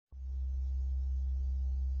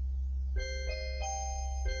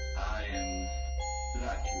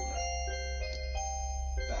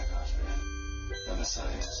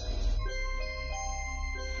sight.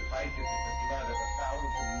 Suffice it that the blood of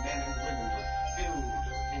 1,000 men and women was spilled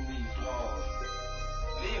within these walls.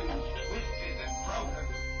 Limbs twisted and broken,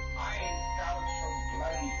 eyes gouged from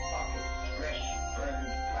bloody sockets, flesh burned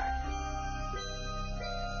black.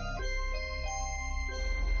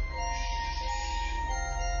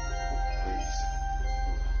 Please.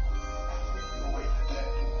 You await the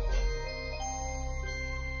dead.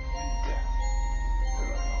 In death,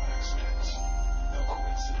 there are no accidents, no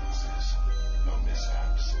coincidences, no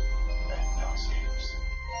mishaps, and no escapes.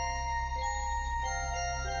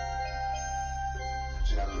 What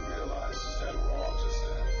you have to realize is that we're all just a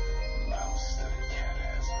mouse that a cat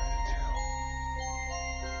has by the tail.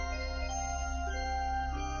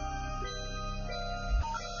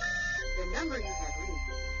 The number you have reached,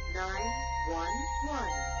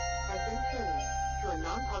 911, has been changed to a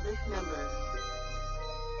non-published number.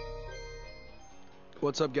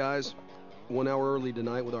 What's up, guys? 1 hour early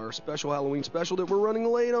tonight with our special Halloween special that we're running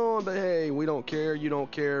late on, but hey, we don't care, you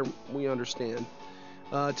don't care, we understand.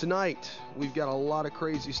 Tonight, we've got a lot of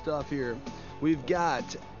crazy stuff here. We've got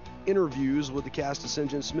interviews with the cast of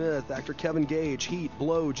St. John Smith, actor Kevin Gage, Heat,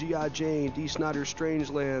 Blow, G.I. Jane, D. Snyder's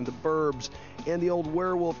Strangeland, The Burbs, and the old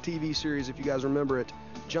Werewolf TV series, if you guys remember it.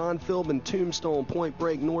 John Philbin, Tombstone, Point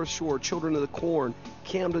Break, North Shore, Children of the Corn,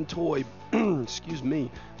 Camden Toy, excuse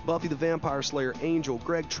me, Buffy the Vampire Slayer, Angel,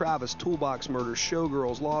 Greg Travis, Toolbox Murders,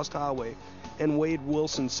 Showgirls, Lost Highway, and Wade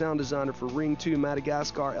Wilson, sound designer for Ring 2,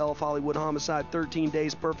 Madagascar, Elf, Hollywood Homicide, 13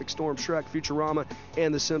 Days, Perfect Storm, Shrek, Futurama,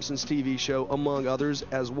 and The Simpsons TV show, among others,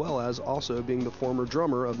 as well as also being the former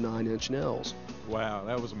drummer of Nine Inch Nails. Wow,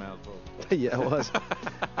 that was a mouthful. Yeah, it was.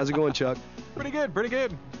 How's it going, Chuck? Pretty good, pretty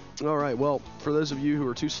good. All right, well, for those of you who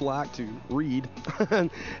are too slack to read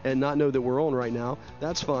and not know that we're on right now,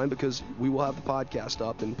 that's fine because we will have the podcast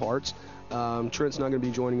up in parts. Trent's not going to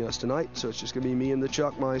be joining us tonight, so it's just going to be me and the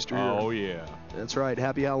Chuck Meister here. Oh, yeah. That's right.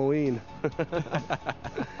 Happy Halloween.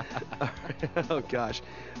 Oh, gosh.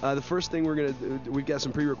 The first thing we're going to do, we've got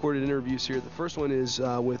some pre-recorded interviews here. The first one is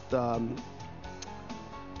with,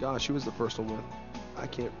 gosh, who was the first one with? I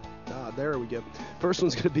can't, there we go. First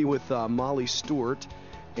one's going to be with Molly Stewart.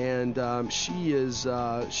 And she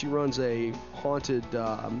runs a haunted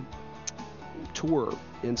tour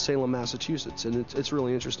in Salem, Massachusetts, and it's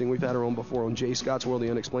really interesting. We've had her on before on Jay Scott's World, the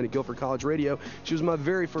Unexplained at Guilford College Radio. She was my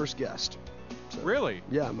very first guest. So, really?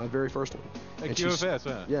 Yeah, my very first one. At QFS,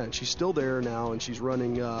 huh? Yeah, and she's still there now, and she's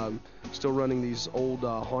still running these old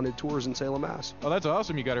haunted tours in Salem, Mass. Oh, that's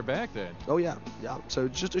awesome. You got her back then. Oh, yeah. So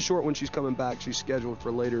just a short one. She's coming back. She's scheduled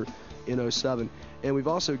for later in 07. And we've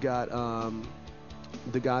also got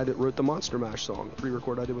the guy that wrote the Monster Mash song,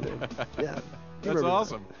 pre-record I did with him. Yeah. That's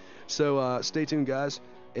awesome. That. So stay tuned, guys,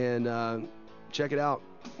 and check it out.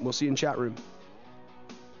 We'll see you in chat room.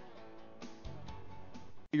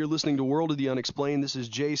 You're listening to World of the Unexplained. This is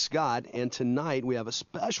Jay Scott, and tonight we have a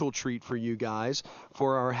special treat for you guys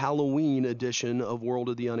for our Halloween edition of World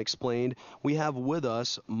of the Unexplained. We have with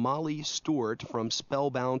us Molly Stewart from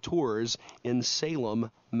Spellbound Tours in Salem,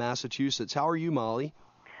 Massachusetts. How are you, Molly?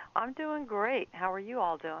 I'm doing great. How are you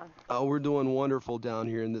all doing? Oh, we're doing wonderful down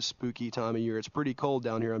here in this spooky time of year. It's pretty cold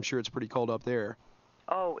down here. I'm sure it's pretty cold up there.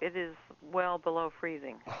 Oh, it is well below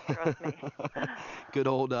freezing. Trust me. Good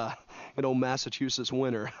old Massachusetts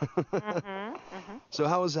winter. So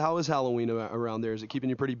how is Halloween around there? Is it keeping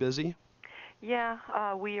you pretty busy? Yeah,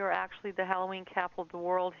 we are actually the Halloween capital of the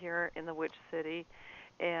world here in the Witch City.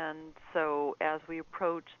 And so as we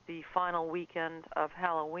approach the final weekend of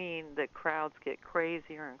Halloween, the crowds get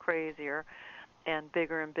crazier and crazier and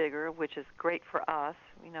bigger, which is great for us.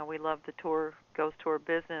 You know, we love the ghost tour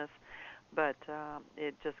business, but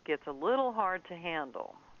it just gets a little hard to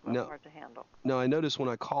handle. No, I noticed when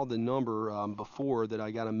I called the number before that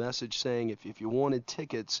I got a message saying if you wanted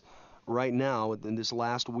tickets right now in this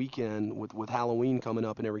last weekend with Halloween coming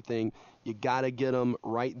up and everything, you got to get them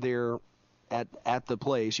right there at the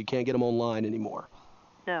place. You can't get them online anymore.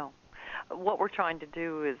 No. What we're trying to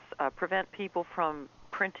do is prevent people from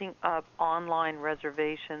printing up online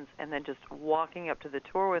reservations and then just walking up to the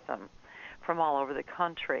tour with them from all over the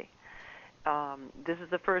country. This is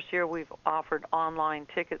the first year we've offered online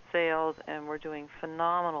ticket sales, and we're doing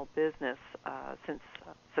phenomenal business since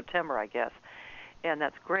September, I guess. And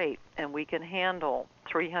that's great. And we can handle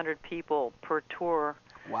 300 people per tour.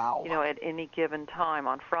 Wow. You know, at any given time.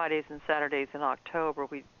 On Fridays and Saturdays in October,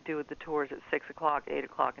 we do the tours at 6 o'clock, 8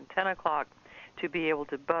 o'clock, and 10 o'clock to be able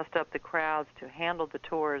to bust up the crowds, to handle the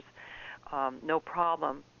tours, no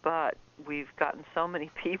problem. But we've gotten so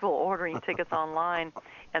many people ordering tickets online,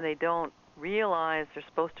 and they don't realize they're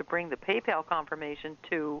supposed to bring the PayPal confirmation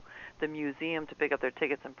to the museum to pick up their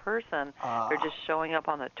tickets in person. They're just showing up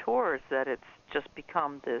on the tours that it's just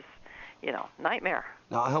become this, nightmare.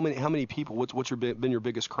 Now, how many people? What's been your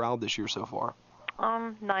biggest crowd this year so far?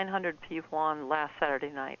 900 people on last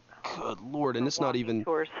Saturday night. Good Lord, and it's not even.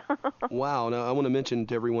 Tours. Wow. Now, I want to mention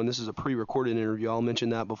to everyone, this is a pre-recorded interview. I'll mention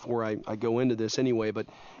that before I go into this anyway. But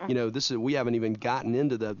we haven't even gotten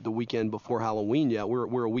into the weekend before Halloween yet.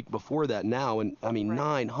 We're a week before that now, and I mean,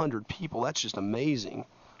 900 people. That's just amazing.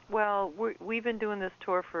 Well, we've been doing this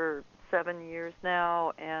tour for 7 years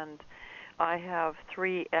now, and I have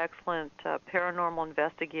 3 excellent paranormal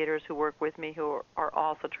investigators who work with me who are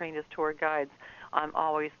also trained as tour guides. I'm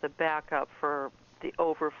always the backup for the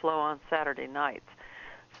overflow on Saturday nights.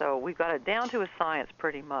 So we've got it down to a science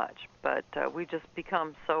pretty much, but we just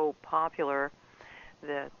become so popular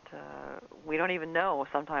that we don't even know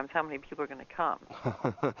sometimes how many people are going to come.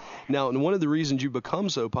 Now, and one of the reasons you become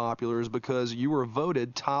so popular is because you were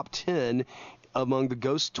voted top 10 among the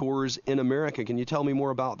ghost tours in America. Can you tell me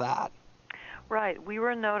more about that? Right. We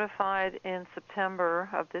were notified in September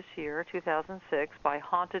of this year, 2006, by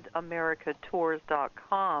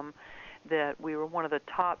HauntedAmericaTours.com that we were one of the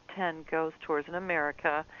top 10 ghost tours in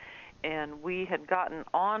America, and we had gotten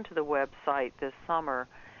onto the website this summer,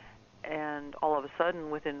 and all of a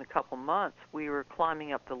sudden, within a couple months, we were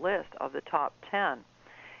climbing up the list of the top 10.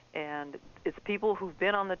 And it's people who've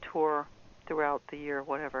been on the tour throughout the year,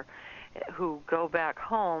 whatever, who go back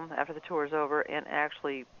home after the tour is over and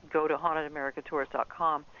actually go to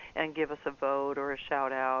HauntedAmericaTours.com and give us a vote or a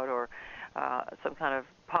shout-out or some kind of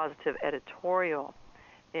positive editorial.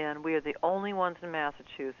 And we are the only ones in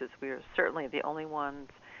Massachusetts. We are certainly the only ones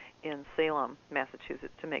in Salem,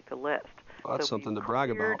 Massachusetts, to make the list. Well, that's something to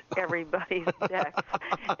brag about. Everybody's decks,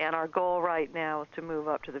 and our goal right now is to move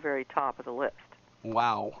up to the very top of the list.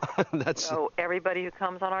 Wow. So everybody who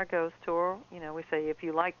comes on our ghost tour, we say, if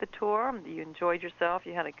you like the tour, you enjoyed yourself,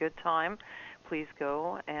 you had a good time, please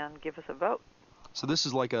go and give us a vote. So this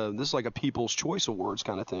is like a People's Choice Awards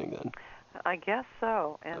kind of thing, then. I guess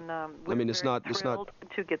so, and we're thrilled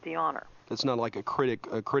to get the honor. It's not like a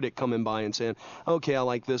critic coming by and saying, okay, I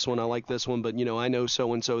like this one, but I know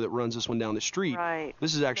so and so that runs this one down the street. Right.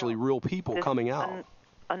 This is actually real people coming out.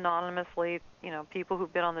 Anonymously, people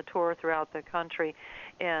who've been on the tour throughout the country.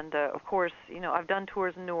 And, of course, I've done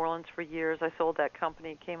tours in New Orleans for years. I sold that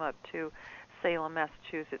company, came up to Salem,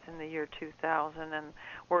 Massachusetts in the year 2000 and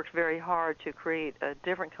worked very hard to create a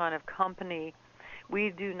different kind of company. We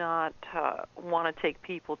do not want to take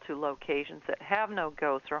people to locations that have no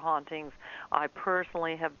ghosts or hauntings. I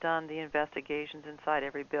personally have done the investigations inside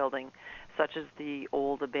every building, such as the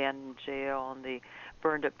old abandoned jail and the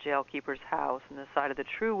burned-up jailkeeper's house and the site of the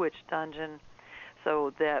True Witch Dungeon,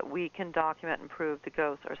 so that we can document and prove the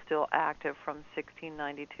ghosts are still active from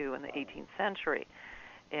 1692 in the 18th century.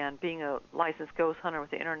 And being a licensed ghost hunter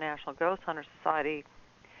with the International Ghost Hunter Society,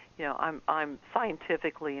 I'm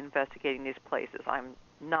scientifically investigating these places. I'm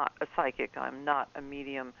not a psychic. I'm not a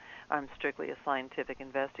medium. I'm strictly a scientific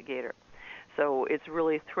investigator. So it's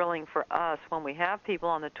really thrilling for us when we have people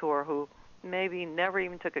on the tour who maybe never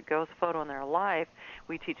even took a ghost photo in their life.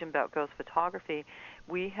 We teach them about ghost photography.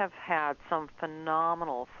 We have had some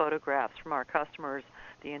phenomenal photographs from our customers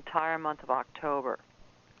the entire month of October.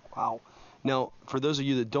 Wow. Now, for those of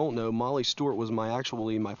you that don't know, Molly Stewart was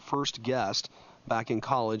my first guest back in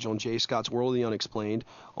college on Jay Scott's World of the Unexplained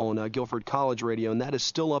on Guilford College Radio, and that is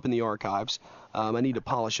still up in the archives. I need to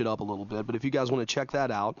polish it up a little bit, but if you guys want to check that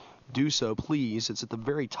out, do so, please. It's at the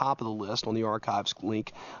very top of the list on the archives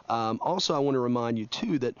link. Also, I want to remind you,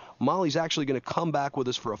 too, that Molly's actually going to come back with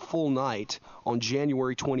us for a full night on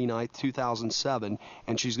January 29th, 2007,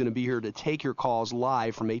 and she's going to be here to take your calls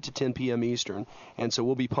live from 8 to 10 p.m. Eastern, and so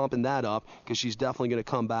we'll be pumping that up because she's definitely going to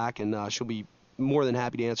come back, and she'll be more than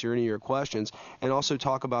happy to answer any of your questions, and also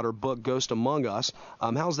talk about her book, Ghost Among Us.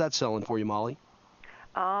 How's that selling for you, Molly?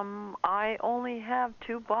 I only have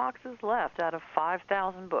 2 boxes left out of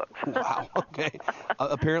 5,000 books. Wow, okay.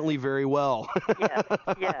 Apparently very well.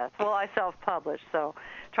 Yes. Well, I self-published, so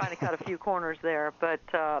trying to cut a few corners there. But,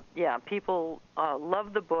 people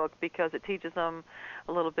love the book because it teaches them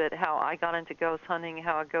a little bit how I got into ghost hunting,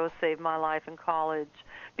 how a ghost saved my life in college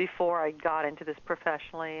before I got into this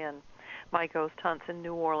professionally, and my ghost hunts in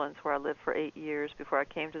New Orleans, where I lived for 8 years before I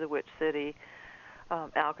came to the Witch City,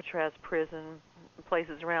 Alcatraz Prison,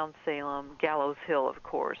 places around Salem, Gallows Hill, of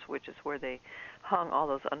course, which is where they hung all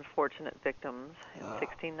those unfortunate victims in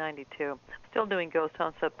 1692. Still doing ghost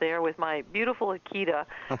hunts up there with my beautiful Akita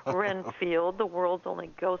Renfield, the world's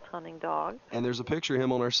only ghost hunting dog. And there's a picture of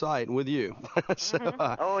him on our site with you. So,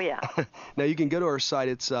 oh, yeah. Now, you can go to our site.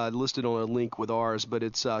 It's listed on a link with ours, but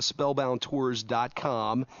it's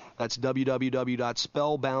spellboundtours.com. That's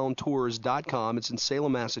www.spellboundtours.com. It's in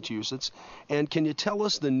Salem, Massachusetts. And can you tell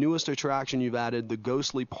us the newest attraction you've added, the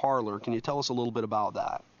Ghostly Parlor? Can you tell us a little bit about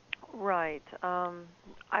that? Right.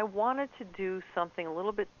 I wanted to do something a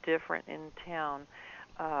little bit different in town.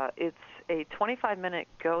 It's a 25-minute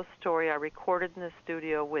ghost story I recorded in the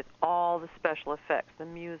studio with all the special effects, the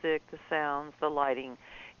music, the sounds, the lighting.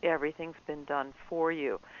 Everything's been done for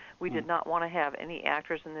you. We did not want to have any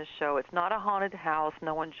actors in this show. It's not a haunted house.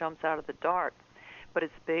 No one jumps out of the dark. But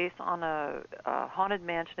it's based on a haunted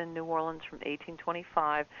mansion in New Orleans from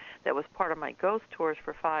 1825 that was part of my ghost tours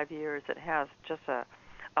for 5 years. It has just a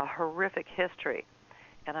horrific history.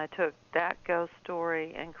 And I took that ghost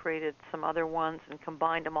story and created some other ones and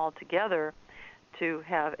combined them all together to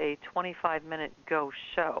have a 25-minute ghost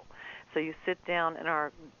show. So you sit down in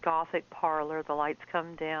our Gothic parlor, the lights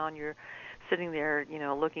come down, you're sitting there,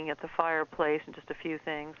 looking at the fireplace and just a few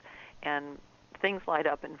things, and things light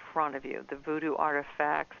up in front of you. The voodoo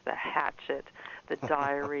artifacts, the hatchet, the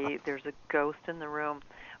diary, there's a ghost in the room.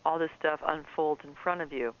 All this stuff unfolds in front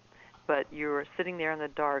of you. But you're sitting there in the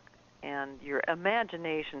dark, and your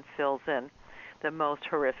imagination fills in the most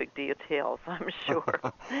horrific details, I'm sure.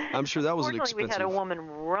 I'm sure that was an expensive. We had a woman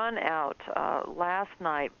run out last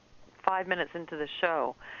night, 5 minutes into the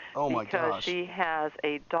show, because she has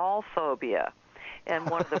a doll phobia. And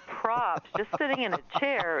one of the props, just sitting in a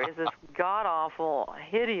chair, is this god-awful,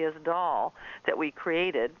 hideous doll that we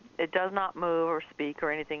created. It does not move or speak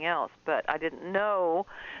or anything else, but I didn't know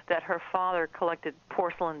that her father collected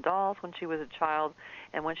porcelain dolls when she was a child,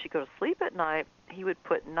 and when she'd go to sleep at night, he would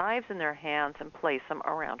put knives in their hands and place them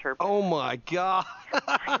around her. Oh, my God.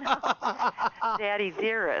 Daddy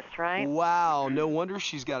dearest, right? Wow, no wonder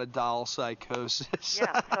she's got a doll psychosis.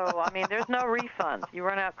 Yeah, so, there's no refunds. You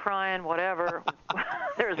run out crying, whatever,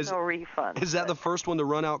 there's no refund. Is that the first one to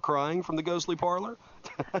run out crying from the Ghostly Parlor?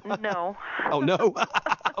 No. Oh, no?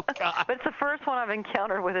 Oh, God. But it's the first one I've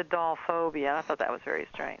encountered with a doll phobia. I thought that was very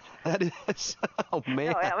strange. That is. Oh,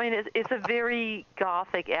 man. No, it's a very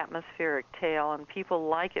Gothic, atmospheric tale, and people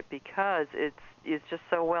like it because it's just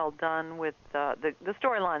so well done. With the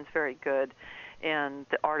storyline's very good, and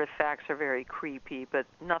the artifacts are very creepy, but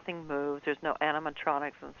nothing moves. There's no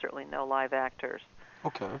animatronics and certainly no live actors.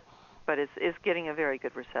 Okay. But it's getting a very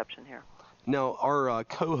good reception here. Now, our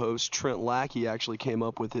co-host, Trent Lackey, actually came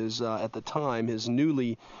up with his, at the time, his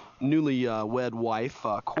newly wed wife,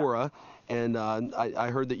 Cora, and I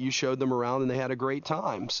heard that you showed them around and they had a great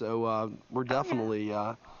time. So we're definitely...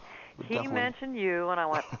 He mentioned you, and I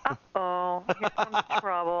went, uh-oh, here comes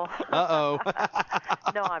trouble. Uh-oh.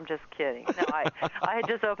 No, I'm just kidding. No, I had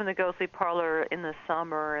just opened the Ghostly Parlor in the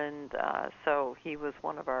summer, and so he was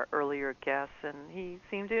one of our earlier guests, and he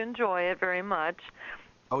seemed to enjoy it very much.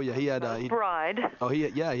 Oh yeah, he had bride. Oh he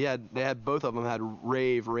had. They had both of them had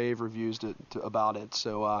rave reviews about it.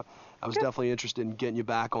 So I was definitely interested in getting you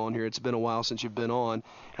back on here. It's been a while since you've been on,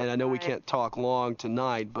 and I know we can't talk long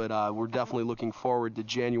tonight, but we're definitely looking forward to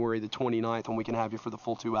January the 29th when we can have you for the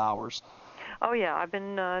full 2 hours. Oh yeah, I've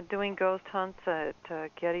been doing ghost hunts at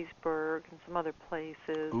Gettysburg and some other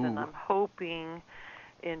places, and I'm hoping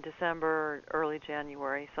in December, early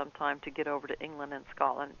January sometime to get over to England and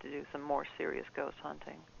Scotland to do some more serious ghost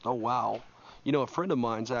hunting. Oh wow. A friend of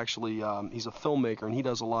mine's actually he's a filmmaker, and he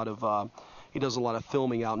does a lot of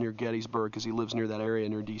filming out near Gettysburg because he lives near that area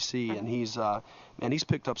near DC, and he's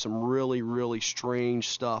picked up some really, really strange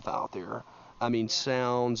stuff out there.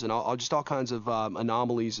 Sounds and all kinds of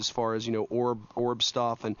anomalies as far as, orb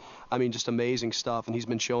stuff, and just amazing stuff, and he's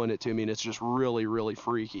been showing it to me, and it's just really, really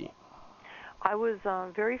freaky. I was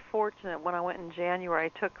very fortunate when I went in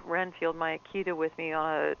January. I took Renfield, my Akita, with me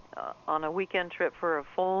on a weekend trip for a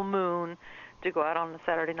full moon to go out on a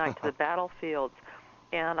Saturday night to the battlefields.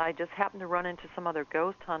 And I just happened to run into some other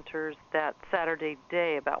ghost hunters that Saturday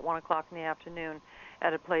day, about 1 o'clock in the afternoon,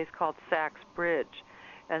 at a place called Sachs Bridge.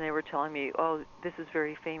 And they were telling me, oh, this is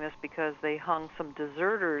very famous because they hung some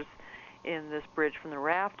deserters in this bridge from the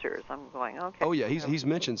rafters. I'm going, okay. Oh yeah, he's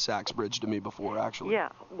mentioned Sachs Bridge to me before, actually. Yeah,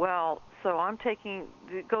 well, so the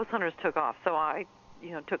ghost hunters took off, so I,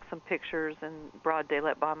 took some pictures in broad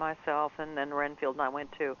daylight by myself, and then Renfield and I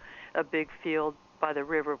went to a big field by the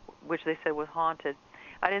river, which they said was haunted.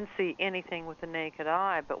 I didn't see anything with the naked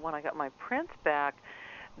eye, but when I got my prints back,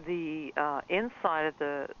 the inside of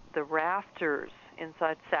the rafters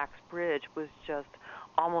inside Sachs Bridge was just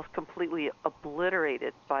almost completely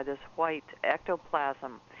obliterated by this white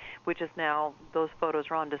ectoplasm, which is now, those photos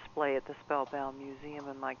are on display at the Spellbound Museum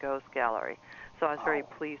in my ghost gallery. So I was very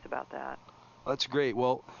pleased about that. That's great.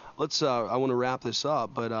 Well, let's. I want to wrap this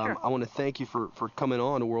up, but Sure. I want to thank you for coming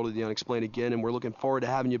on to World of the Unexplained again, and we're looking forward to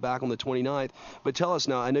having you back on the 29th. But tell us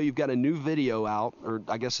now, I know you've got a new video out, or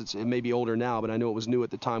I guess it may be older now, but I know it was new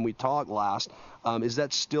at the time we talked last. Is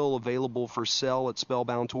that still available for sale at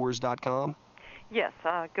spellboundtours.com? Yes,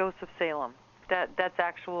 Ghosts of Salem. That's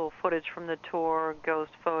actual footage from the tour,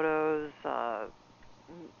 ghost photos.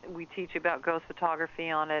 We teach about ghost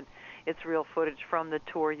photography on it. It's real footage from the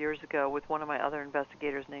tour years ago with one of my other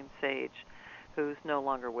investigators named Sage, who's no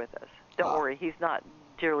longer with us. Don't worry, he's not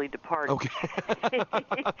dearly departed. Okay.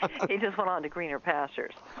 He just went on to greener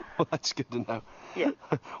pastures. Well, that's good to know. Yeah.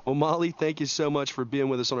 Well, Molly, thank you so much for being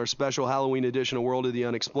with us on our special Halloween edition of World of the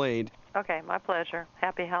Unexplained. Okay, my pleasure.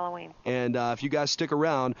 Happy Halloween. And if you guys stick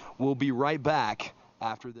around, we'll be right back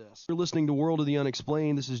after this. You're listening to World of the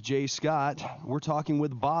Unexplained. This is Jay Scott. We're talking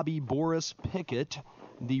with Bobby Boris Pickett,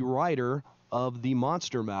 the writer of The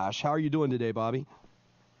Monster Mash. How are you doing today, Bobby?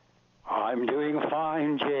 I'm doing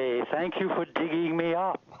fine, Jay. Thank you for digging me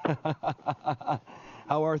up.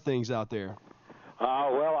 How are things out there?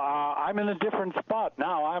 I'm in a different spot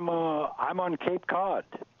now. I'm on Cape Cod.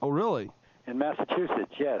 Oh, really? In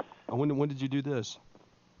Massachusetts, yes. When did you do this?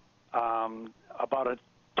 About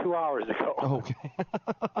 2 hours ago. Okay.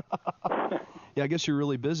 Yeah, I guess you're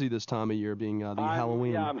really busy this time of year, being the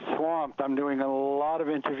Halloween. Yeah, I'm swamped. I'm doing a lot of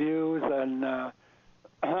interviews, and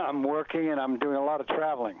I'm working, and I'm doing a lot of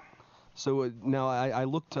traveling. So now I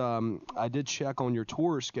looked, I did check on your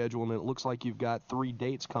tour schedule, and it looks like you've got 3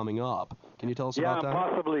 dates coming up. Can you tell us about that? Yeah,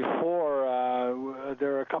 possibly 4.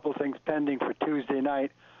 There are a couple things pending for Tuesday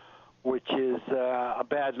night, which is a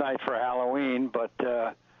bad night for Halloween, but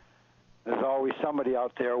there's always somebody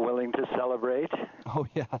out there willing to celebrate. Oh,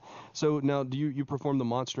 yeah. So now do you perform the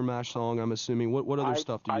Monster Mash song, I'm assuming? What other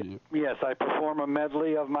stuff do you do? Yes, I perform a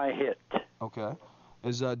medley of my hit. Okay.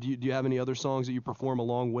 Do you have any other songs that you perform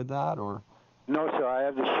along with that, or? No, sir. I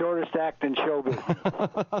have the shortest act in showbiz.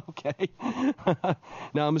 Okay.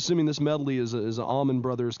 Now, I'm assuming this medley is an Allman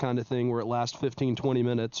Brothers kind of thing where it lasts 15, 20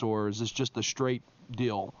 minutes, or is this just a straight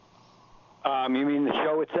deal? You mean the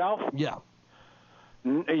show itself? Yeah.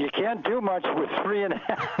 You can't do much with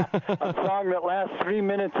 3.5, a song that lasts 3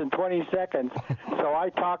 minutes and 20 seconds. So I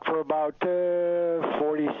talk for about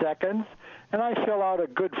 40 seconds, and I fill out a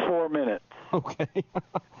good 4 minutes. Okay.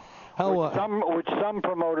 Which some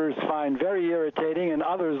promoters find very irritating and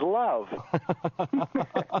others love.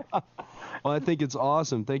 Well, I think it's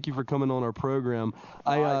awesome. Thank you for coming on our program.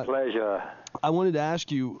 My pleasure. I wanted to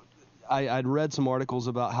ask you, I'd read some articles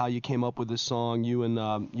about how you came up with this song, you and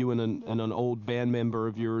an old band member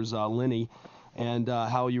of yours, Lenny, and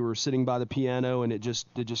how you were sitting by the piano and it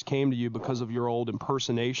just came to you because of your old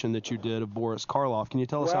impersonation that you did of Boris Karloff. Can you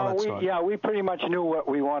tell us how that started? Yeah, we pretty much knew what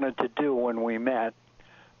we wanted to do when we met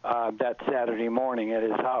that Saturday morning at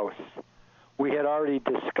his house. We had already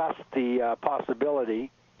discussed the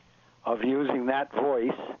possibility of using that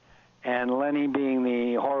voice, and Lenny, being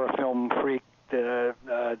the horror film freak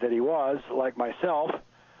that he was, like myself,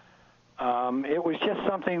 it was just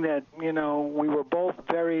something that, we were both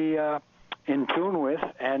very in tune with,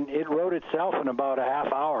 and it wrote itself in about a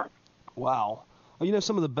half hour. Wow. Well,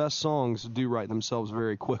 some of the best songs do write themselves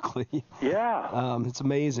very quickly. Yeah. It's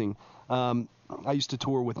amazing. I used to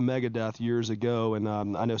tour with Megadeth years ago, and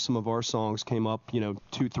I know some of our songs came up,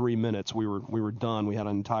 2-3 minutes. We were done. We had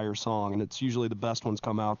an entire song, and it's usually the best ones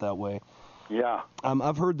come out that way. Yeah.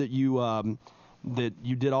 I've heard that you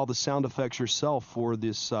did all the sound effects yourself for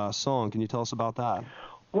this song. Can you tell us about that?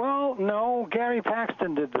 Well, no, Gary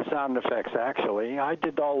Paxton did the sound effects, actually. I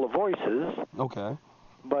did all the voices. Okay.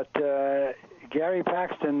 But Gary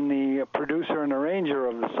Paxton, the producer and arranger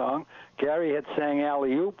of the song, Gary had sang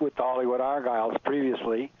Alley Oop with the Hollywood Argyles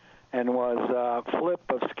previously and was Flip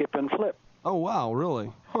of Skip and Flip. Oh, wow,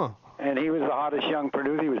 really? Huh. And he was the hottest young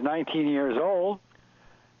producer. He was 19 years old.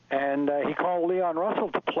 And he called Leon Russell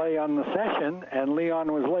to play on the session, and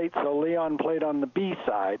Leon was late, so Leon played on the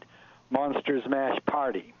B-side, Monsters Mash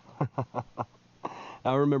Party.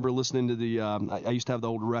 I remember listening to the, I used to have the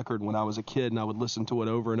old record when I was a kid, and I would listen to it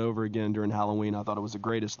over and over again during Halloween. I thought it was the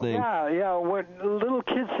greatest thing. Yeah, little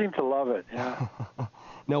kids seem to love it, yeah.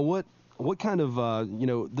 Now, what kind of,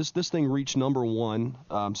 this thing reached number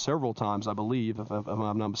 1 several times, I believe, if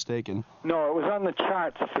I'm not mistaken. No, it was on the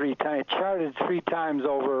charts 3 times. It charted 3 times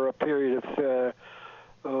over a period of,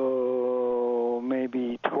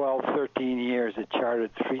 maybe 12, 13 years. It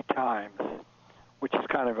charted 3 times. which is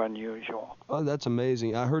kind of unusual. Oh, that's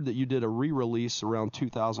amazing. I heard that you did a re-release around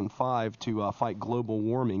 2005 to fight global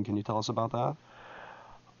warming. Can you tell us about that?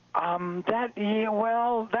 That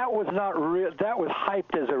was not that was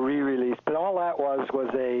hyped as a re-release, but all that was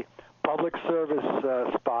a public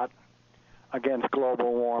service spot against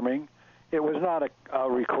global warming. It was not a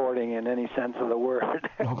recording in any sense of the word.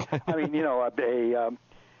 Okay. I mean,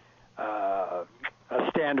 a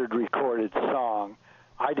standard recorded song.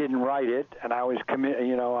 I didn't write it, and I was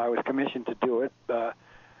commissioned to do it,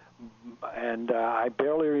 and I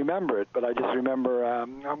barely remember it. But I just remember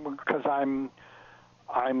because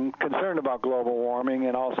I'm concerned about global warming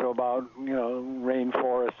and also about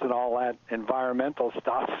rainforests and all that environmental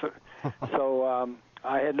stuff. So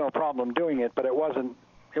I had no problem doing it, but it wasn't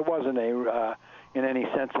a in any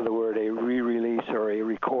sense of the word a re-release or a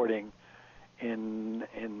recording in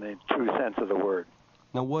the true sense of the word.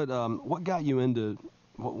 Now, what got you into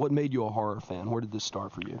what made you a horror fan? Where did this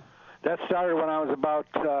start for you? That started when I was about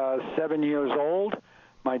 7 years old.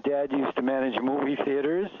 My dad used to manage movie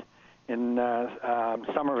theaters in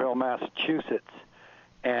Somerville, Massachusetts,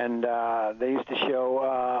 and they used to show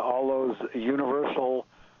all those Universal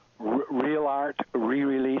real art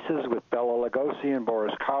re-releases with Bela Lugosi and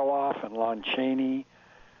Boris Karloff and Lon Chaney,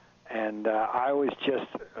 and I was just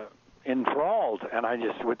enthralled, and I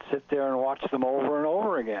just would sit there and watch them over and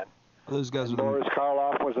over again. Those guys Boris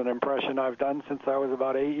Karloff was an impression I've done since I was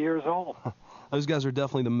about 8 years old. Those guys are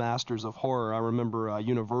definitely the masters of horror. I remember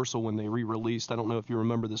Universal when they re-released, I don't know if you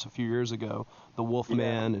remember this a few years ago, The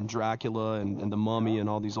Wolfman and Dracula and The Mummy and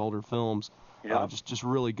all these older films. Yeah. Just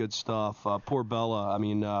really good stuff. Poor Bela, I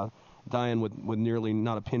mean, dying with nearly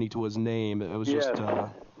not a penny to his name. It was just,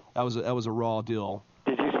 that was a raw deal.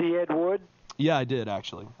 Did you see Ed Wood? Yeah, I did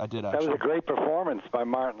actually. That was a great performance by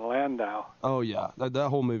Martin Landau. Oh, yeah. That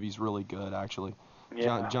whole movie's really good, actually.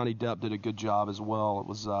 Yeah. Johnny Depp did a good job as well. It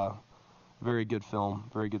was very good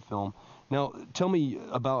film. Very good film. Now, tell me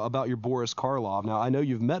about your Boris Karloff. Now, I know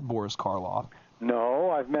you've met Boris Karloff.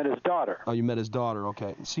 No, I've met his daughter. Oh, you met his daughter.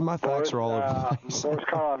 Okay. See, my facts are all over the place. Boris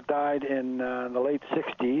Karloff died in the late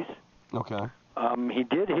 60s. Okay. He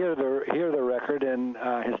did hear the record, and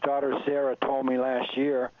his daughter Sarah told me last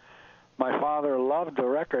year, my father loved the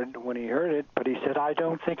record when he heard it, but he said, I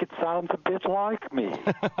don't think it sounds a bit like me.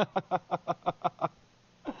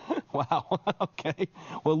 Wow. Okay.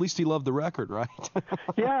 Well, at least he loved the record, right?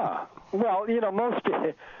 Yeah. Well,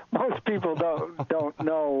 most people don't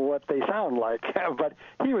know what they sound like, but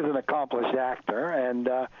he was an accomplished actor, and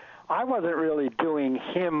I wasn't really doing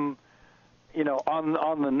him,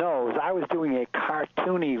 on the nose. I was doing a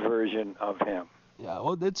cartoony version of him. Yeah.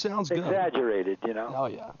 Well, it sounds good. Exaggerated, Oh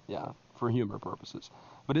yeah, for humor purposes.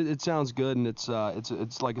 But it sounds good, and it's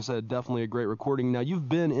like I said, definitely a great recording. Now, you've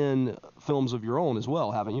been in films of your own as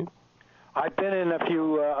well, haven't you? I've been in a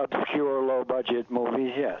few obscure, low-budget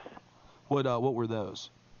movies, yes. What were those?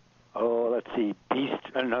 Oh, let's see,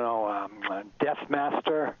 Death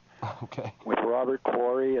Master. Okay. With Robert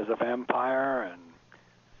Quarry as a vampire, and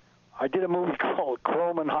I did a movie called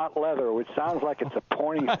Chrome and Hot Leather, which sounds like it's a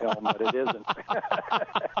porny film, but it isn't.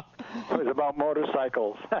 It was about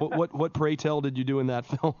motorcycles. What pray tell did you do in that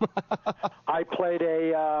film? I played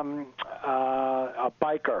a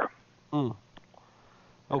biker. Mm.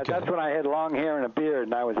 Okay. That's when I had long hair and a beard,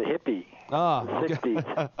 and I was a hippie. Ah, in the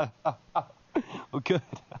 60s. Well, good.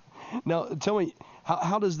 Now, tell me,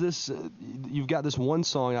 how does this, you've got this one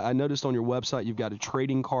song, I noticed on your website you've got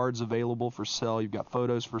trading cards available for sale, you've got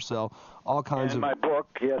photos for sale, all kinds and of... my book,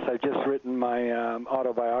 yes, I've just written my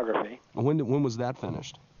autobiography. When was that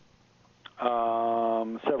finished?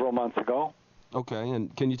 Several months ago. Okay,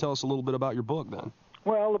 and can you tell us a little bit about your book then?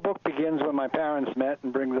 Well, the book begins when my parents met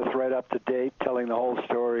and brings us right up to date, telling the whole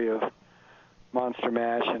story of Monster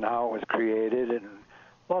Mash and how it was created, and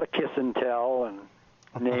a lot of kiss and tell and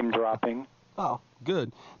name dropping. Oh,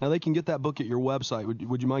 good. Now, they can get that book at your website.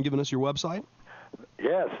 Would you mind giving us your website?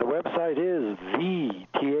 Yes, the website is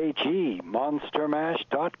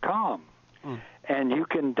monstermash.com. And you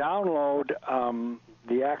can download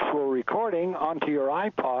the actual recording onto your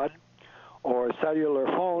iPod or cellular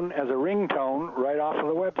phone as a ringtone right off of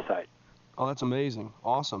the website. Oh, that's amazing.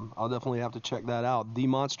 Awesome. I'll definitely have to check that out.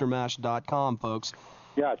 themonstermash.com, folks.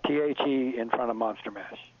 Yeah, THE in front of Monster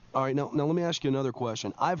Mash. All right, now let me ask you another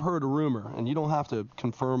question. I've heard a rumor, and you don't have to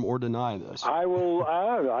confirm or deny this. I will.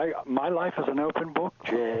 My life is an open book,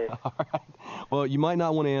 Jay. All right. Well, you might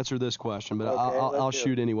not want to answer this question, but okay, I'll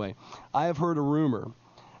shoot anyway. I have heard a rumor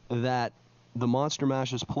that the Monster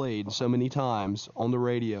Mash is played so many times on the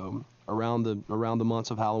radio around the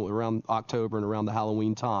months of Halloween, around October and around the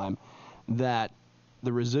Halloween time, that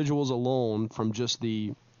the residuals alone from just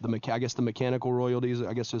the I guess the mechanical royalties,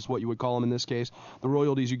 I guess is what you would call them in this case, the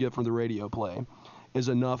royalties you get from the radio play, is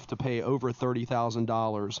enough to pay over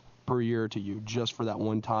 $30,000 per year to you just for that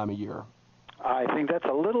one time a year. I think that's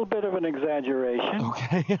a little bit of an exaggeration.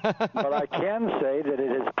 Okay. But I can say that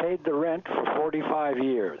it has paid the rent for 45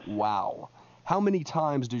 years. Wow. How many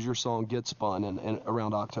times does your song get spun in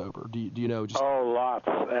around October? Do you know? Lots.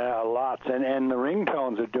 And the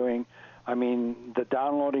ringtones are doing, the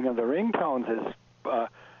downloading of the ringtones has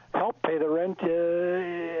helped pay the rent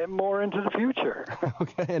more into the future.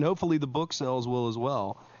 Okay, and hopefully the book sales will as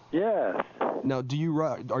well. Yes. Now, do you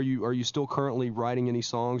write? Are you still currently writing any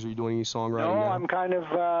songs? Are you doing any songwriting now? No, I'm kind of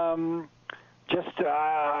just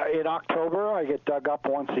in October. I get dug up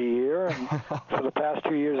once a year, and for the past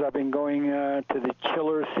 2 years, I've been going to the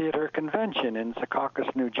Chiller Theater Convention in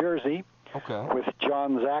Secaucus, New Jersey, with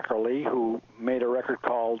John Zackerly, who made a record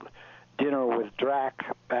called Dinner with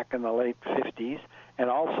Drac back in the late 50s, and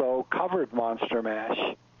also covered Monster Mash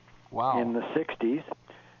in the 60s.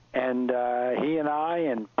 And he and I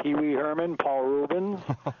and Pee Wee Herman, Paul Rubens,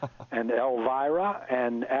 and Elvira,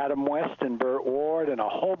 and Adam West and Burt Ward, and a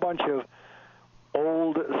whole bunch of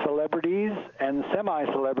old celebrities and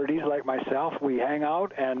semi-celebrities like myself, we hang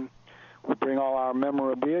out and we bring all our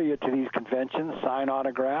memorabilia to these conventions, sign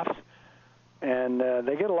autographs, and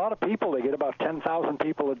they get a lot of people. They get about 10,000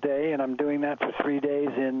 people a day, and I'm doing that for 3 days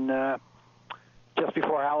in just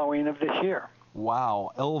before Halloween of this year.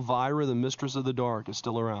 Wow. Elvira, the Mistress of the Dark, is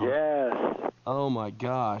still around. Yes. Oh, my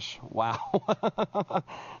gosh. Wow.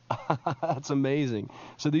 That's amazing.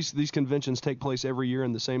 So these conventions take place every year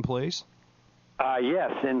in the same place?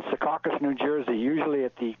 Yes, in Secaucus, New Jersey, usually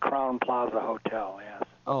at the Crown Plaza Hotel, yes.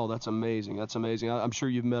 Oh, that's amazing. That's amazing. I'm sure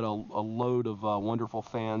you've met a load of wonderful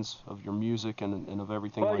fans of your music and of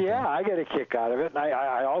everything like that. Well, yeah, I get a kick out of it. And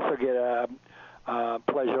I also get a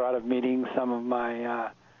pleasure out of meeting some of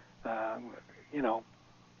my,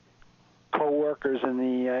 co-workers in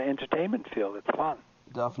the entertainment field. It's fun.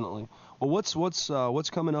 Definitely. Well, what's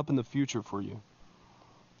coming up in the future for you?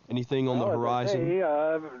 Anything on the horizon?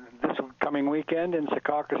 This coming weekend in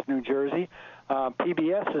Secaucus, New Jersey,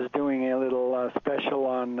 PBS is doing a little special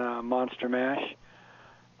on Monster Mash.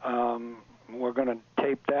 We're going to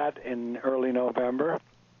tape that in early November.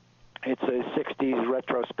 It's a 60s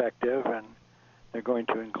retrospective, and they're going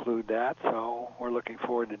to include that, so we're looking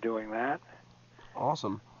forward to doing that.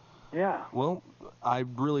 Awesome. Yeah. Well, I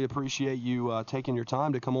really appreciate you taking your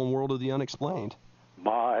time to come on World of the Unexplained.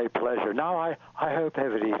 My pleasure. Now, I hope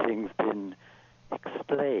everything's been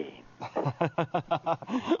explained.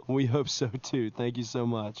 We hope so, too. Thank you so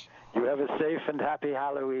much. You have a safe and happy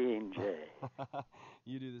Halloween, Jay.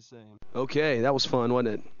 You do the same. Okay, that was fun,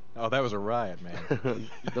 wasn't it? Oh, that was a riot, man.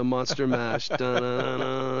 The Monster Mash.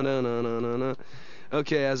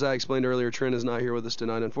 Okay, as I explained earlier, Trent is not here with us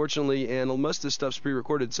tonight, unfortunately, and most of this stuff's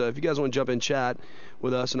pre-recorded, so if you guys want to jump in chat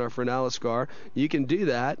with us and our friend Aliscar, you can do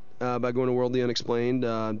that by going to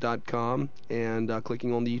worldtheunexplained.com and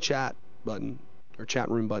clicking on the chat button, or chat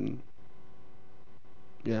room button.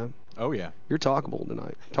 Yeah? Oh, yeah. You're talkable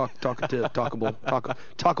tonight.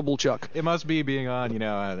 Talkable Chuck. It must be being on, an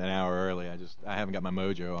hour early. I haven't got my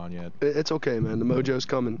mojo on yet. It's okay, man. The mojo's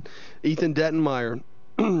coming. Ethan Dettenmeyer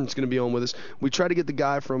is going to be on with us. We tried to get the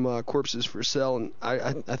guy from Corpses for Sale, and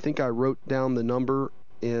I think I wrote down the number,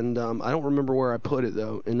 and I don't remember where I put it,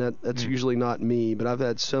 though, and that's usually not me, but I've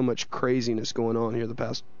had so much craziness going on here the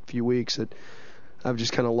past few weeks that I've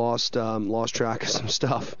just kind of lost track of some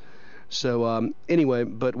stuff. So anyway,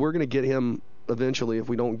 but we're going to get him eventually. If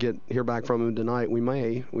we don't hear back from him tonight, we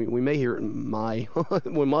may hear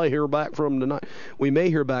back from him tonight. We may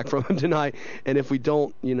hear back from him tonight, and if we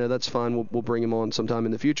don't, that's fine. We'll bring him on sometime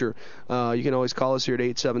in the future. You can always call us here at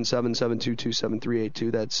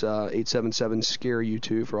 877-722-7382. That's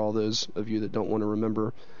 877-SCARE-U2 for all those of you that don't want to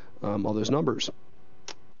remember all those numbers.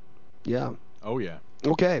 Yeah. Oh yeah.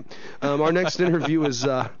 Okay. Our next interview is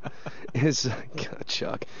God,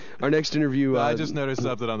 Chuck. Our next interview. I just noticed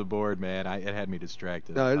something on the board, man. It had me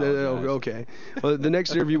distracted. Okay. Well, the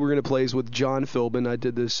next interview we're going to play is with John Philbin. I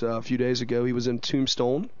did this a few days ago. He was in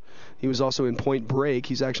Tombstone. He was also in Point Break.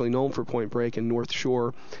 He's actually known for Point Break and North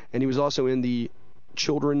Shore, and he was also in the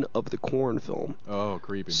Children of the Corn film. Oh,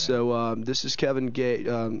 creepy, man. So this is Kevin Gage.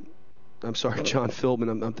 I'm sorry, John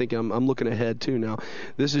Philbin. I'm thinking I'm looking ahead too now.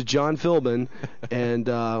 This is John Philbin, and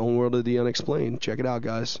on World of the Unexplained. Check it out,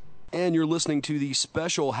 guys. And you're listening to the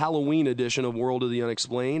special Halloween edition of World of the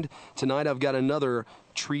Unexplained. Tonight I've got another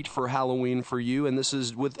treat for Halloween for you, and this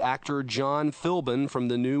is with actor John Philbin from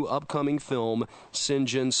the new upcoming film St.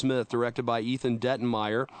 John Smith, directed by Ethan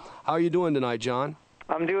Dettenmeyer. How are you doing tonight, John?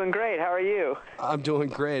 I'm doing great. How are you? I'm doing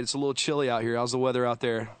great. It's a little chilly out here. How's the weather out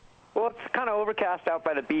there? Well, it's kind of overcast out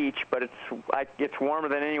by the beach, but it's warmer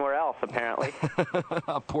than anywhere else, apparently.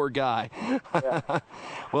 Poor guy. Yeah.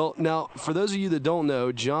 Well, now, for those of you that don't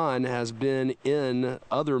know, John has been in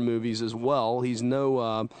other movies as well. He's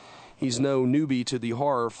no newbie to the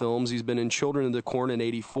horror films. He's been in Children of the Corn in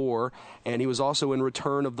 '84, and he was also in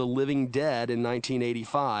Return of the Living Dead in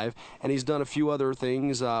 1985, and he's done a few other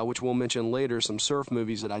things, which we'll mention later, some surf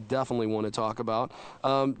movies that I definitely want to talk about.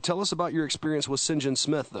 Tell us about your experience with St. John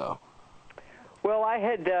Smith, though. Well, I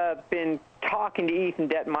had been talking to Ethan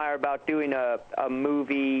Detmeyer about doing a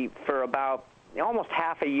movie for about almost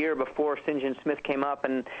half a year before St. John Smith came up,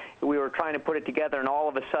 and we were trying to put it together, and all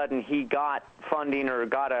of a sudden he got funding or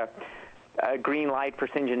got a green light for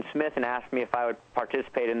St. John Smith and asked me if I would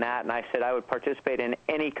participate in that, and I said I would participate in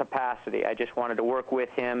any capacity. I just wanted to work with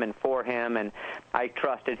him and for him, and I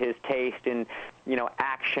trusted his taste in,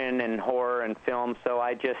 action and horror and film, so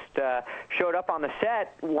I just showed up on the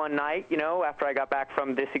set one night, after I got back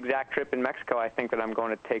from this exact trip in Mexico, I think that I'm going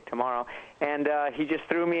to take tomorrow, and he just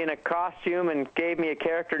threw me in a costume and gave me a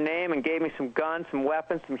character name and gave me some guns, some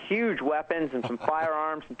weapons, some huge weapons and some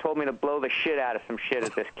firearms, and told me to blow the shit out of some shit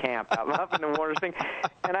at this camp up in the Warner thing,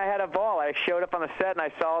 and I had a ball. I showed up on the set and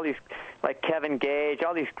I saw all these, like Kevin Gage,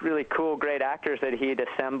 all these really cool, great actors that he'd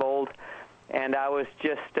assembled, and I was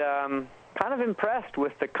just kind of impressed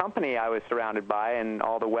with the company I was surrounded by and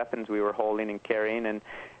all the weapons we were holding and carrying, and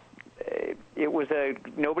it was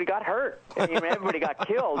nobody got hurt. I mean, everybody got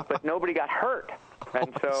killed, but nobody got hurt,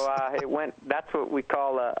 and so it went. That's what we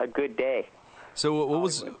call a good day. So what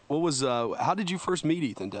was how did you first meet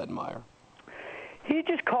Ethan Detmeyer? He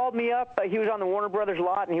just called me up. He was on the Warner Brothers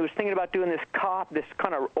lot, and he was thinking about doing this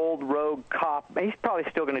kind of old rogue cop. He's probably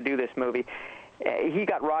still going to do this movie. He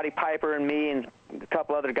got Roddy Piper and me and a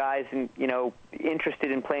couple other guys, and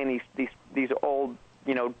interested in playing these old,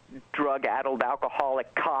 drug-addled,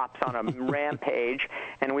 alcoholic cops on a rampage,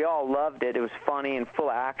 and we all loved it. It was funny and full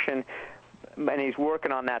of action. And he's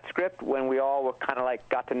working on that script. When we all were kind of like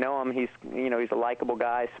got to know him, he's a likable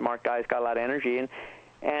guy, smart guy, he's got a lot of energy,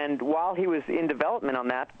 and while he was in development on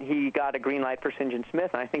that, he got a green light for St. John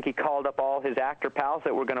Smith, and I think he called up all his actor pals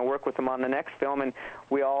that were going to work with him on the next film, and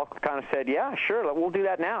we all kind of said, yeah, sure, we'll do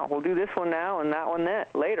that now. We'll do this one now and that one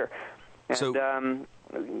later. And, so,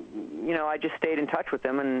 I just stayed in touch with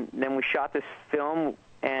him, and then we shot this film,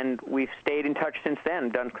 and we've stayed in touch since then,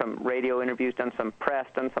 done some radio interviews, done some press,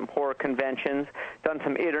 done some horror conventions, done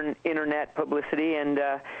some internet publicity, and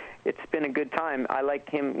it's been a good time. I like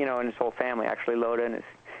him, and his whole family, actually, Loda and his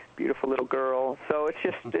beautiful little girl. So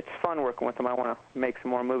it's fun working with him. I want to make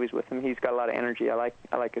some more movies with him. He's got a lot of energy. I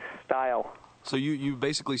like his style. So you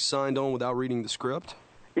basically signed on without reading the script?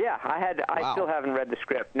 Yeah, I still haven't read the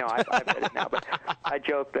script. No, I've read it now, but I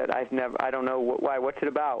joke that I don't know why. What's it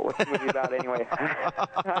about? What's the movie about anyway?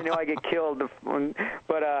 I know I get killed,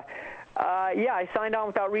 but yeah, I signed on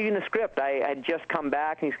without reading the script. I had just come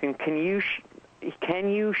back, and he's going, can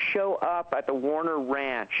you show up at the Warner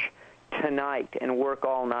Ranch tonight and work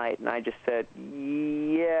all night? And I just said,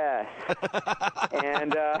 yes.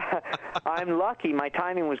 And I'm lucky. My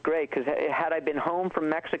timing was great, because had I been home from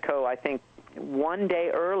Mexico, I think, one day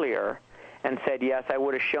earlier and said yes, I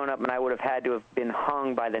would have shown up, and I would have had to have been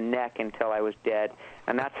hung by the neck until I was dead.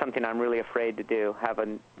 And that's something I'm really afraid to do, have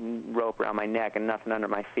a rope around my neck and nothing under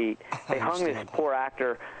my feet. They hung this poor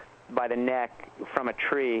actor by the neck from a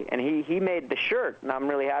tree, and he made the shirt, and I'm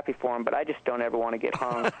really happy for him, but I just don't ever want to get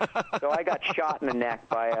hung. So I got shot in the neck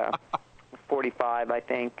by a 45, I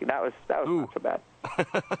think. That was not so bad.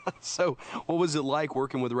 So what was it like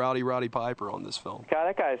working with Roddy Piper on this film? God,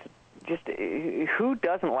 that guy's just, who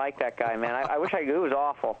doesn't like that guy, man? I wish I could. It was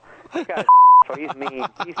awful. That guy's so he's mean.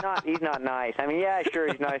 He's not nice. I mean, yeah, sure,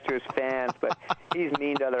 he's nice to his fans, but he's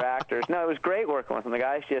mean to other actors. No, it was great working with him. The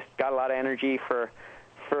guy's just got a lot of energy for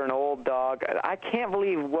an old dog. I can't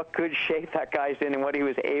believe what good shape that guy's in and what he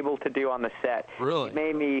was able to do on the set. Really? It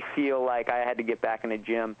made me feel like I had to get back in the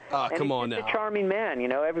gym. Come on now. He's a charming man,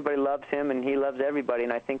 Everybody loves him, and he loves everybody,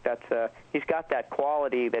 and I think that's he's got that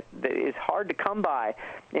quality that is hard to come by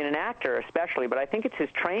in an actor especially, but I think it's his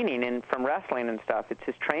training and from wrestling and stuff. It's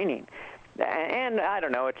his training. And I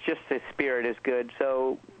don't know, it's just his spirit is good,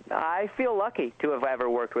 so I feel lucky to have ever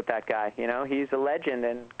worked with that guy. He's a legend,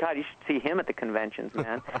 and God, you should see him at the conventions,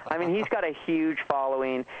 man. I mean, he's got a huge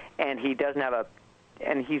following, and he doesn't have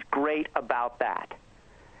and he's great about that.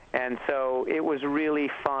 And so it was really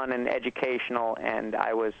fun and educational, and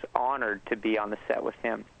I was honored to be on the set with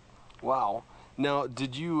him. Wow. Now,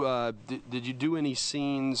 did you do any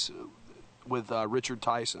scenes with Richard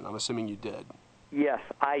Tyson? I'm assuming you did. Yes,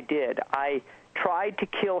 I did. I tried to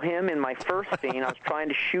kill him in my first scene. I was trying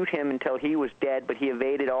to shoot him until he was dead, but he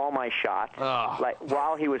evaded all my shots like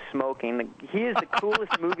while he was smoking. He is the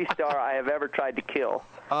coolest movie star I have ever tried to kill.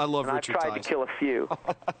 I love and Richard I've tried Tyson. to kill a few.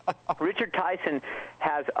 Richard Tyson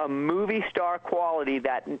has a movie star quality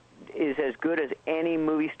that is as good as any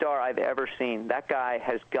movie star I've ever seen. That guy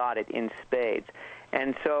has got it in spades.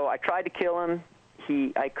 And so I tried to kill him.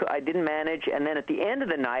 I didn't manage, and then at the end of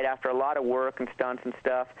the night, after a lot of work and stunts and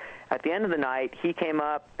stuff, at the end of the night, he came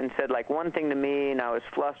up and said like one thing to me, and I was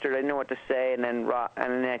flustered. I didn't know what to say, and then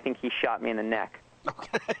I think he shot me in the neck,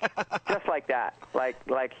 just like that. Like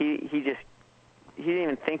he didn't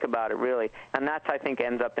even think about it really, and that's I think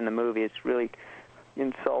ends up in the movie. It's really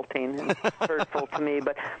insulting and hurtful to me,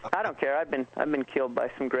 but I don't care. I've been killed by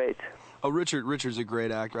some greats. Oh, Richard's a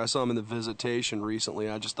great actor. I saw him in The Visitation recently.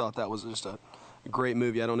 I just thought that was just a great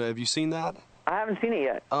movie. I don't know. Have you seen that? I haven't seen it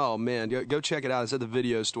yet. Oh, man. Go check it out. It's at the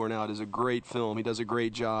video store now. It is a great film. He does a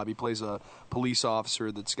great job. He plays a police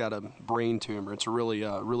officer that's got a brain tumor. It's really,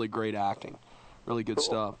 really great acting. Really good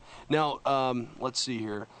stuff. Now, let's see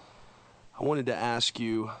here. I wanted to ask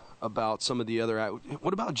you about some of the other...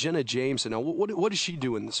 What about Jenna Jameson? Now, what does she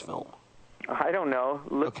do in this film? I don't know.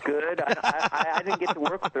 Looked good. I didn't get to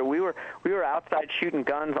work with her. We were outside shooting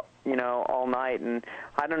guns, all night, and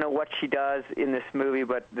I don't know what she does in this movie,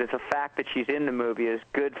 but the fact that she's in the movie is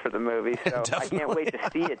good for the movie. So I can't wait to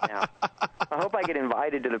see it now. I hope I get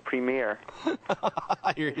invited to the premiere.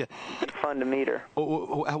 I hear you. It's fun to meet her.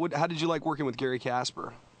 How did you like working with Gary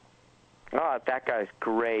Casper? Oh, that guy's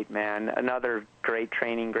great, man. Another great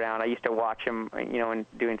training ground. I used to watch him, and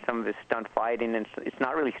doing some of his stunt fighting, and it's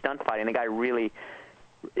not really stunt fighting. The guy really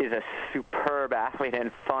is a superb athlete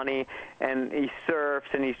and funny, and he surfs,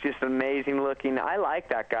 and he's just amazing looking. I like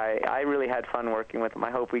that guy. I really had fun working with him.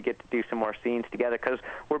 I hope we get to do some more scenes together because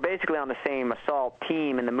we're basically on the same assault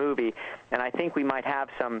team in the movie, and I think we might have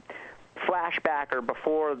some flashback or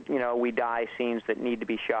before we die scenes that need to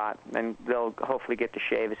be shot, and they'll hopefully get to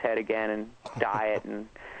shave his head again and dye it, and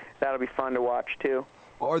that'll be fun to watch too.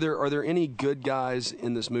 Are there any good guys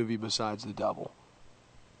in this movie besides the devil?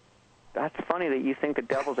 That's funny that you think the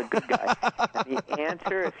devil's a good guy. And the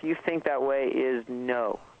answer, if you think that way, is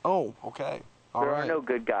no. Oh, okay. All there right. are no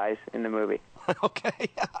good guys in the movie. Okay.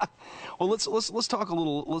 Well, let's talk a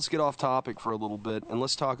little. Let's get off topic for a little bit, and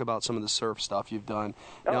let's talk about some of the surf stuff you've done.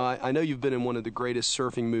 Oh. Now, I know you've been in one of the greatest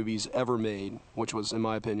surfing movies ever made, which was, in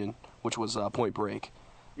my opinion, Point Break.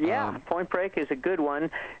 Yeah, Point Break is a good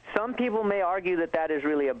one. Some people may argue that is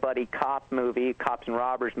really a buddy cop movie, cops and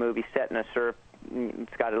robbers movie set in a surf.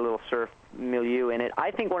 It's got a little surf milieu in it. I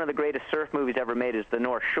think one of the greatest surf movies ever made is The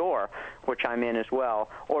North Shore, which I'm in as well,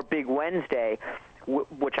 or Big Wednesday,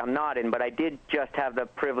 which I'm not in, but I did just have the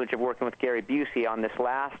privilege of working with Gary Busey on this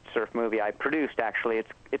last surf movie I produced, actually.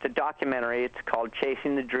 It's a documentary. It's called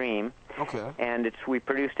Chasing the Dream. Okay. And we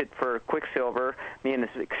produced it for Quicksilver, me and this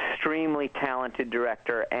extremely talented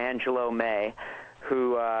director, Angelo May,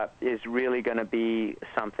 who is really going to be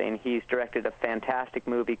something. He's directed a fantastic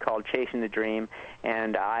movie called Chasing the Dream,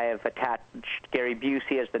 and I have attached Gary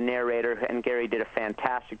Busey as the narrator, and Gary did a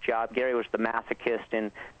fantastic job. Gary was the masochist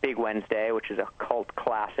in Big Wednesday, which is a cult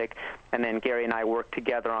classic, and then Gary and I worked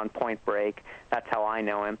together on Point Break. That's how I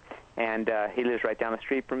know him. And he lives right down the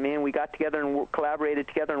street from me, and we got together and collaborated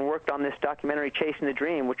together and worked on this documentary, Chasing the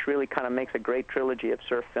Dream, which really kind of makes a great trilogy of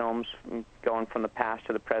surf films going from the past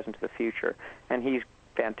to the present to the future. And he's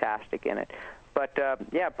fantastic in it. But,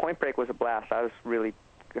 yeah, Point Break was a blast. I was really,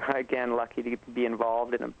 again, lucky to be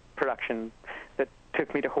involved in a production that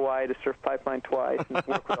took me to Hawaii to surf Pipeline twice and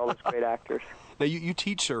work with all those great actors. Now, you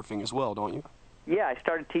teach surfing as well, don't you? Yeah, I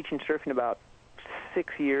started teaching surfing about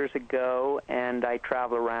 6 years ago, and I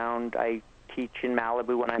travel around. I teach in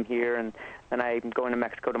Malibu when I'm here, and then I'm going to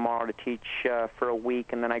Mexico tomorrow to teach for a week,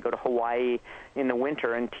 and then I go to Hawaii in the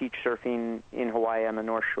winter and teach surfing in Hawaii on the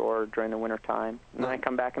North Shore during the winter time, and then I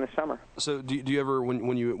come back in the summer. So do you ever,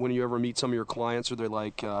 when you ever meet some of your clients, are they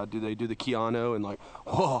like, do they do the Keanu and like,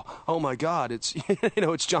 whoa, oh my God, it's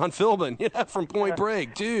it's John Philbin, from Point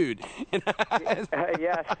Break, dude.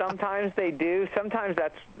 Yeah, sometimes they do. Sometimes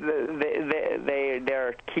that's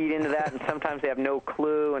they're keyed into that, and sometimes they have no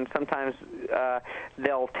clue, and sometimes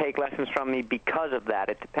they'll take lessons from me because of that.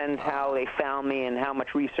 It depends how they found me and how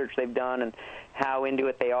much research they've done and how into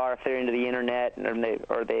it they are. If they're into the internet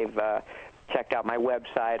or they've checked out my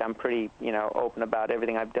website, I'm pretty open about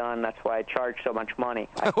everything I've done. That's why I charge so much money.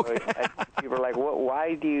 People are like,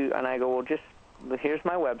 why do you? And I go, well, just here's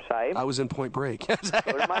my website. I was in Point Break. Go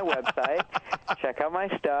to my website, check out my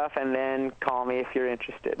stuff, and then call me if you're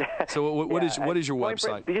interested. So what is your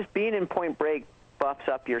website? Just being in Point Break buffs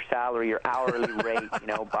up your salary, your hourly rate,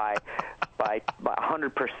 by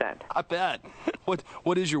 100%. I bet.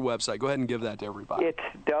 What is your website? Go ahead and give that to everybody. It's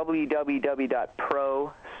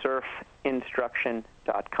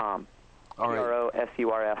www.prosurfinstruction.com. All right.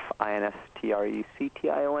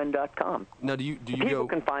 PROSURFINSTRUCTION.com. Now, do you People go?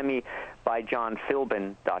 can find me by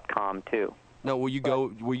johnphilbin.com too. No, will you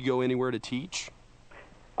go anywhere to teach?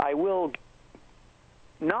 I will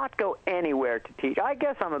not go anywhere to teach. I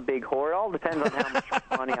guess I'm a big whore. It all depends on how much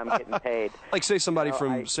money I'm getting paid. Like, say somebody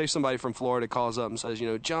from Florida calls up and says,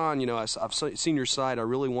 John, I've seen your site. I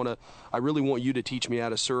really want you to teach me how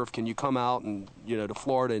to surf. Can you come out and to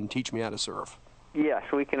Florida and teach me how to surf? Yes,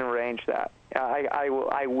 we can arrange that.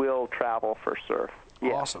 I will travel for surf.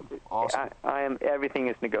 Yes. Awesome. I am. Everything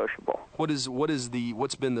is negotiable.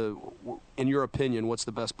 In your opinion, what's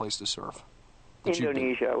the best place to surf?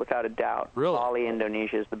 Indonesia, without a doubt. Really? Bali,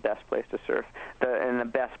 Indonesia is the best place to surf. And the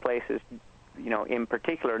best places, in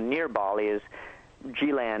particular near Bali, is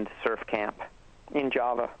G-Land Surf Camp in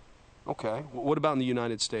Java. Okay. What about in the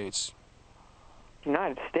United States?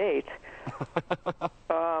 United States?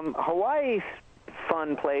 Hawaii's a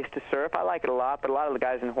fun place to surf. I like it a lot, but a lot of the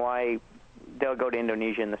guys in Hawaii, they'll go to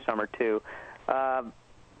Indonesia in the summer too.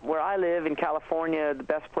 Where I live in California, the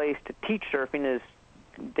best place to teach surfing is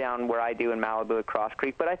down where I do in Malibu at Cross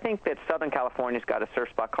Creek, but I think that Southern California's got a surf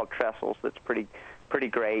spot called Trestles that's pretty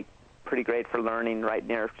great for learning right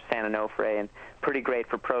near San Onofre, and pretty great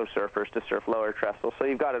for pro surfers to surf lower Trestles. So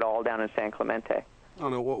you've got it all down in San Clemente. I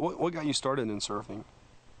don't know. What got you started in surfing?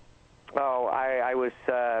 Oh, I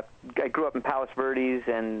grew up in Palos Verdes,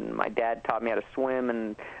 and my dad taught me how to swim,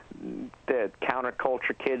 and the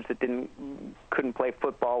counterculture kids that couldn't play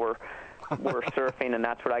football were surfing, and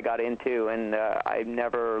that's what I got into, and I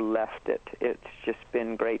never left it. It's just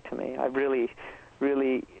been great to me. I've really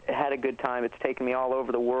had a good time. It's taken me all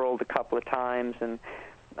over the world a couple of times, and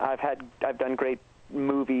I've done great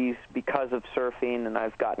movies because of surfing, and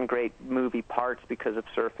I've gotten great movie parts because of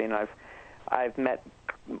surfing. I've met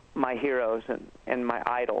my heroes and my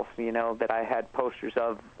idols, that I had posters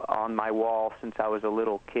of on my wall since I was a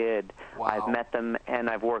little kid. Wow. I've met them, and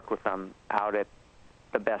I've worked with them out at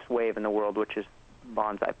the best wave in the world, which is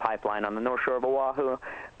Bonsai Pipeline on the North Shore of Oahu,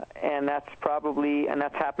 and that's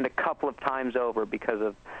happened a couple of times over because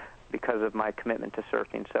of my commitment to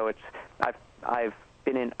surfing. So I've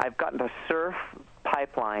gotten to surf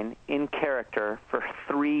Pipeline in character for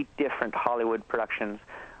 3 different Hollywood productions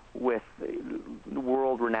with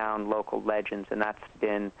world-renowned local legends, and that's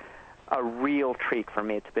been a real treat for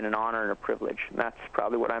me. It's been an honor and a privilege, and that's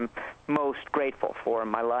probably what I'm most grateful for in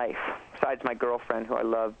my life, besides my girlfriend, who I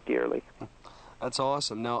love dearly. That's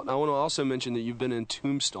awesome. Now, I want to also mention that you've been in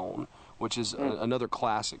Tombstone, which is another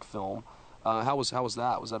classic film. How was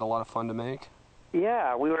that? Was that a lot of fun to make?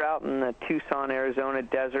 Yeah, we were out in the Tucson, Arizona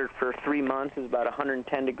desert for 3 months. It was about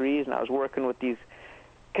 110 degrees, and I was working with these.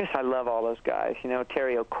 I guess I love all those guys.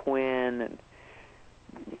 Terry O'Quinn and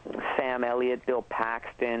Sam Elliott, Bill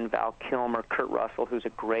Paxton, Val Kilmer, Kurt Russell, who's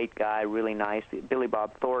a great guy, really nice, Billy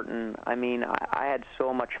Bob Thornton. I mean, I had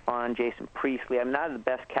so much fun. Jason Priestley. I'm not the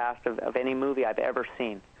best cast of any movie I've ever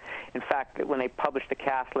seen. In fact, when they published the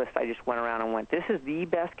cast list, I just went around and went, this is the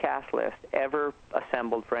best cast list ever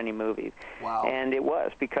assembled for any movie. Wow. And it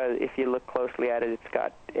was, because if you look closely at it, it's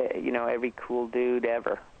got, every cool dude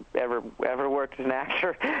ever worked as an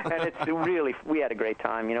actor. And it's really, we had a great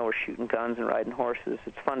time. We're shooting guns and riding horses.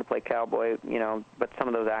 It's fun to play cowboy, but some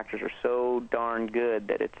of those actors are so darn good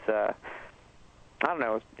that it's, I don't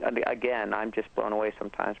know, again, I'm just blown away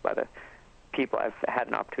sometimes by the people I've had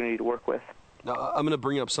an opportunity to work with. Now, I'm going to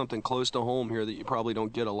bring up something close to home here that you probably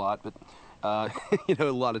don't get a lot, but a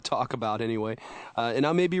lot of talk about anyway. And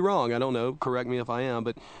I may be wrong. I don't know. Correct me if I am.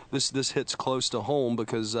 But this hits close to home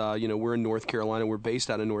because we're in North Carolina. We're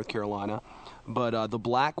based out of North Carolina. But the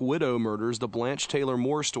Black Widow murders, the Blanche Taylor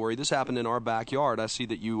Moore story, this happened in our backyard. I see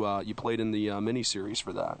that you played in the miniseries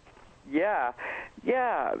for that. Yeah,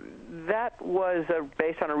 that was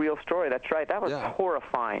based on a real story. That's right. That was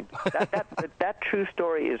horrifying. That true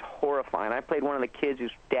story is horrifying. I played one of the kids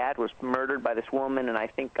whose dad was murdered by this woman, and I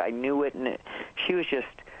think I knew it, and she was just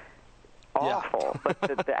awful. Yeah.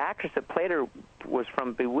 But the actress that played her was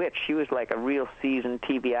from Bewitched. She was like a real seasoned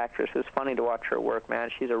TV actress. It was funny to watch her work, man.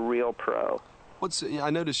 She's a real pro. I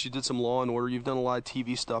noticed you did some Law and Order. You've done a lot of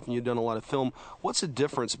TV stuff, and you've done a lot of film. What's the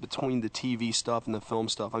difference between the TV stuff and the film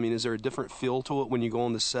stuff? I mean, is there a different feel to it when you go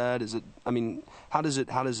on the set? How does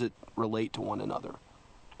it relate to one another?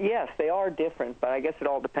 Yes, they are different, but I guess it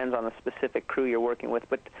all depends on the specific crew you're working with.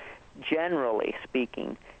 But generally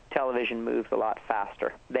speaking, television moves a lot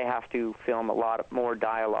faster. They have to film a lot more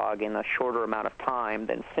dialogue in a shorter amount of time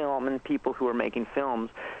than film, and people who are making films,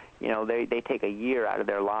 they take a year out of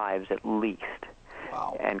their lives at least.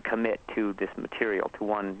 Wow. And commit to this material, to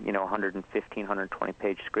one, 115,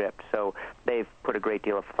 120-page script. So they've put a great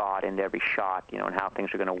deal of thought into every shot, and how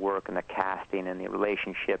things are going to work, and the casting, and the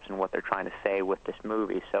relationships, and what they're trying to say with this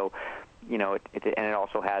movie. So, it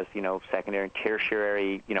also has, secondary and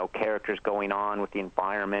tertiary, characters going on with the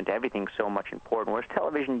environment. Everything's so much important. Whereas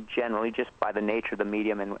television generally, just by the nature of the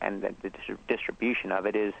medium and the distribution of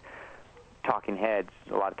it, is talking heads.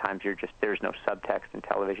 A lot of times there's no subtext in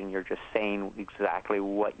television. You're just saying exactly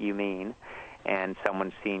what you mean, and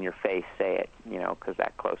someone's seeing your face say it, because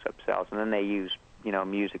that close-up sells. And then they use,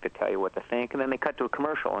 music to tell you what to think, and then they cut to a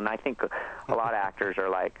commercial. And I think a lot of actors are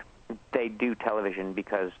like, they do television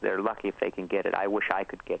because they're lucky if they can get it. I wish I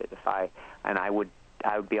could get it I would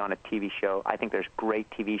be on a TV show. I think there's great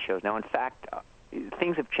TV shows. Now, in fact,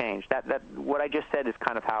 things have changed. That what I just said is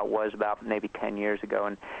kind of how it was about maybe 10 years ago,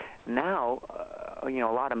 and now a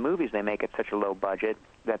lot of movies, they make at such a low budget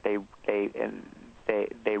that they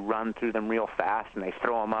run through them real fast, and they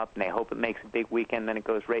throw them up, and they hope it makes a big weekend. Then it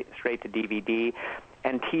goes straight to DVD,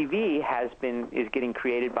 and TV is getting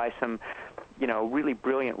created by some really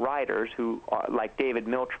brilliant writers who are, like David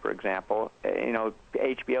Milch, for example.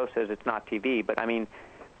 HBO says it's not TV, but I mean,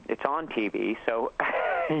 it's on TV, so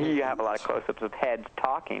you have a lot of close-ups of heads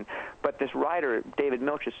talking. But this writer, David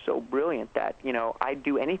Milch, is so brilliant that, I'd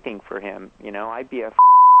do anything for him. I'd be a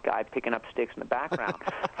guy picking up sticks in the background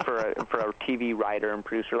for a TV writer and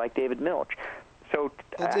producer like David Milch. So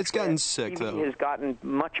it's gotten sick, TV though. has gotten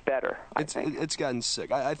much better, I think. It's gotten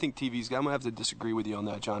sick. I think TV's... I'm going to have to disagree with you on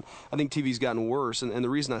that, John. I think TV's gotten worse, and the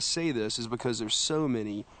reason I say this is because there's so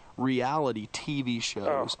many reality TV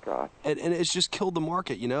shows. Oh, God. And it's just killed the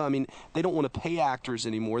market, I mean, they don't want to pay actors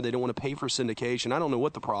anymore. They don't want to pay for syndication. I don't know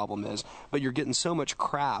what the problem is, but you're getting so much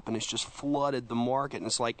crap, and it's just flooded the market. And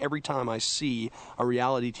it's like every time I see a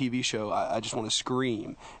reality TV show, I just want to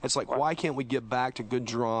scream. It's like, why can't we get back to good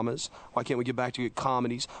dramas? Why can't we get back to good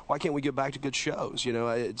comedies? Why can't we get back to good shows?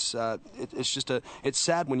 It's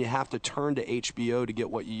sad when you have to turn to HBO to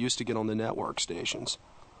get what you used to get on the network stations.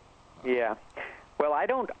 Yeah. Well,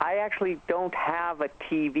 I actually don't have a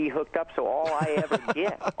TV hooked up, so all I ever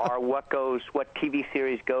get are what TV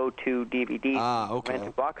series go to DVD, rent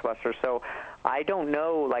to Blockbuster. So I don't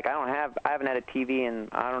know, I haven't had a TV in,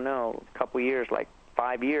 a couple of years,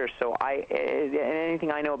 5 years. So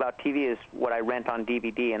anything I know about TV is what I rent on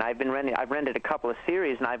DVD, and I've rented a couple of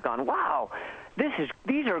series, and I've gone, wow,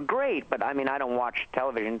 these are great. But I mean, I don't watch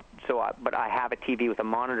television, but I have a TV with a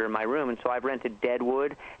monitor in my room, and so I've rented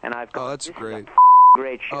Deadwood, and I've gone, that's great.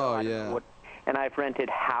 Great show. Oh, yeah. And I've rented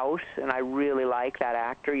House, and I really like that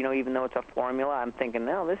actor. Even though it's a formula, I'm thinking,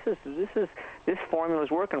 no, this formula's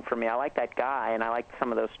working for me. I like that guy, and I like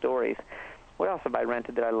some of those stories. What else have I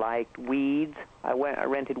rented that I liked? Weeds. I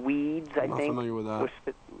rented Weeds. I'm not familiar with that.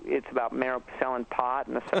 It's about selling pot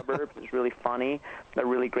in the suburbs. It's really funny. A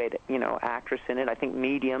really great, actress in it. I think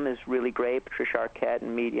Medium is really great. Patricia Arquette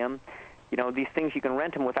in Medium. These things you can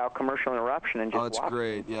rent them without commercial interruption and just watch. Oh, it's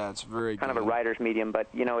great. Yeah, it's very kind good. of a writer's medium, but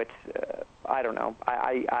it's I don't know.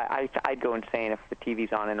 I'd go insane if the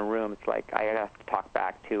TV's on in a room. It's like I have to talk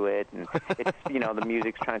back to it, and it's the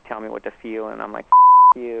music's trying to tell me what to feel, and I'm like,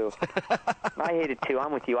 you. I hate it too.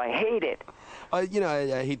 I'm with you. I hate it. I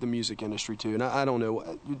hate the music industry too, and I don't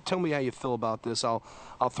know. Tell me how you feel about this. I'll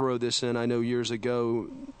throw this in. I know years ago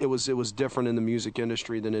it was different in the music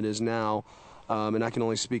industry than it is now. And I can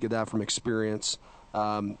only speak of that from experience,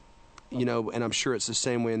 and I'm sure it's the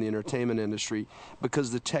same way in the entertainment industry,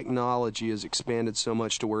 because the technology has expanded so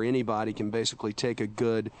much to where anybody can basically take a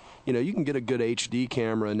good, you can get a good HD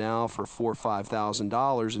camera now for $4,000 or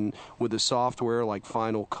 $5,000, and with the software like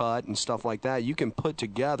Final Cut and stuff like that, you can put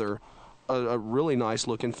together a really nice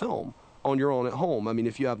looking film on your own at home. I mean,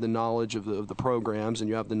 if you have the knowledge of the programs and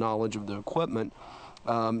you have the knowledge of the equipment,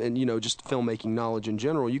 and just filmmaking knowledge in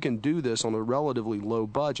general, you can do this on a relatively low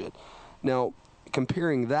budget. Now,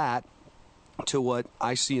 comparing that to what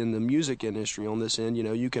I see in the music industry on this end,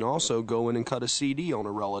 you can also go in and cut a CD on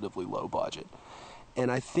a relatively low budget. And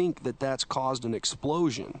I think that's caused an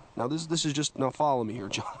explosion. Now, this is just, now follow me here,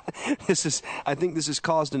 John. I think this has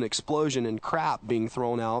caused an explosion in crap being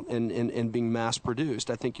thrown out and being mass produced.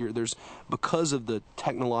 I think because of the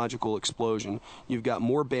technological explosion, you've got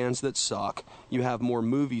more bands that suck. You have more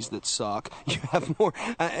movies that suck. You have more,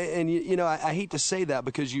 and I hate to say that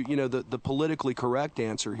because the politically correct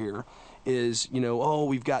answer here is, oh,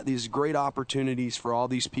 we've got these great opportunities for all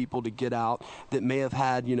these people to get out that may have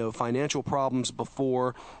had, financial problems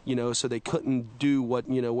before, so they couldn't do what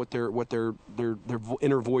their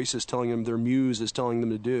inner voice is telling them, their muse is telling them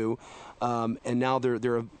to do, and now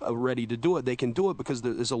they're ready to do it. They can do it because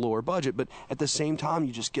there's a lower budget, but at the same time,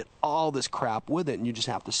 you just get all this crap with it, and you just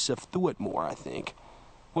have to sift through it more, I think.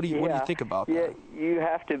 What do you think about that? You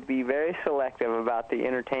have to be very selective about the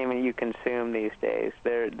entertainment you consume these days.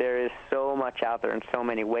 There is so much out there and so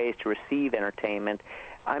many ways to receive entertainment.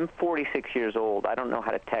 I'm 46 years old. I don't know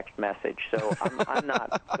how to text message, so I'm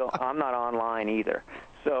not online either.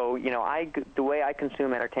 So the way I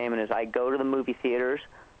consume entertainment is I go to the movie theaters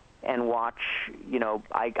and watch.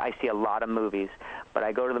 I see a lot of movies, but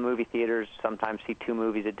I go to the movie theaters, sometimes see 2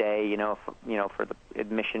 movies a day. For the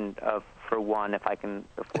admission for one, if I can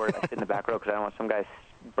afford it. I sit in the back row because I don't want some guy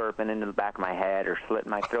burping into the back of my head or slitting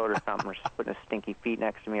my throat or something, or putting his stinky feet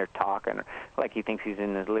next to me or talking, or like he thinks he's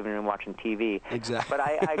in his living room watching TV. Exactly. But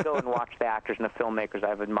I go and watch the actors and the filmmakers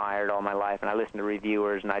I've admired all my life, and I listen to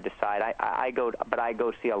reviewers, and I decide. I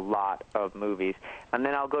go see a lot of movies, and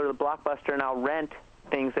then I'll go to the Blockbuster and I'll rent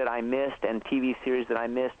things that I missed and TV series that I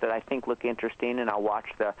missed that I think look interesting, and I'll watch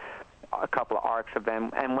a couple of arcs of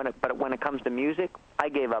them. And when it comes to music, I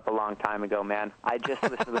gave up a long time ago, man. I just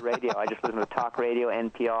listen to the radio. I just listen to talk radio,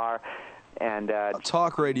 NPR, and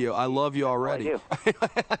talk radio. I love you already. I do.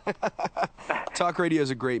 Talk radio is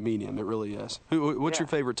a great medium. It really is. What's your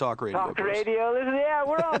favorite talk radio? Talk radio.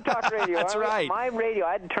 We're on talk radio. That's right. My radio.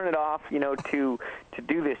 I had to turn it off, to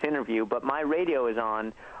do this interview, but my radio is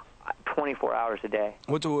on 24 hours a day.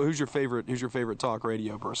 Who's your favorite talk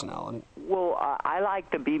radio personality? Well, I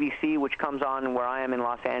like the BBC, which comes on where I am in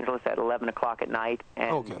Los Angeles at 11 o'clock at night,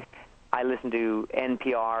 and okay. I listen to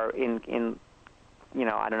NPR in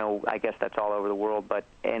I don't know, I guess that's all over the world, but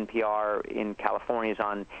NPR in California is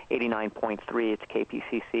on 89.3, it's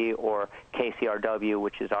KPCC, or KCRW,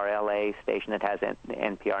 which is our LA station that has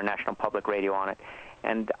NPR, National Public Radio, on it.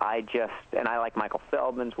 And I like Michael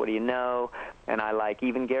Philbin's What Do You Know, and I like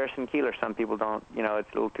even Garrison Keillor. Some people don't, it's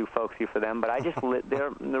a little too folksy for them, but I just,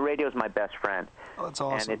 the radio is my best friend. Oh, that's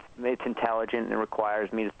awesome. And it's intelligent and it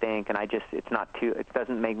requires me to think, and it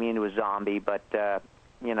doesn't make me into a zombie, but,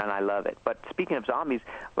 and I love it. But speaking of zombies,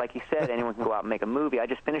 like you said, anyone can go out and make a movie. I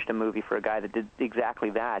just finished a movie for a guy that did exactly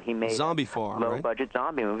that. He made Zombie Farm, a low-budget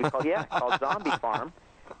zombie movie called Zombie Farm.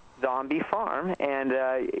 Zombie Farm, and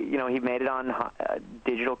he made it on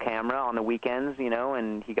digital camera on the weekends,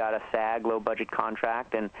 and he got a SAG low-budget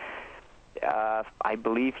contract, and I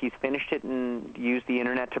believe he's finished it and used the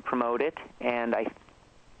internet to promote it, and I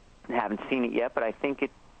haven't seen it yet, but I think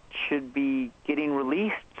it should be getting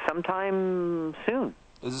released sometime soon.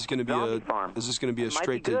 Is this going to be a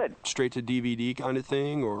straight to DVD kind of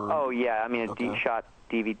thing, or? Oh yeah, I mean a okay. shot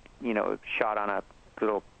DVD, shot on a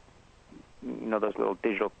little, those little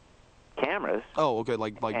digital cameras. Oh, okay,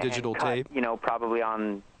 like digital cut, tape. Probably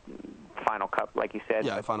on Final Cut, like you said.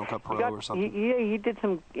 Yeah, Final Cut Pro or something. He did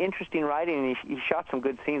some interesting writing, and he shot some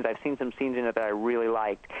good scenes. I've seen some scenes in it that I really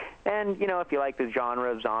liked. And if you like the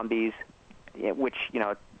genre of zombies, which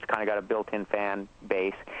it's kind of got a built-in fan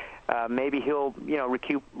base, maybe he'll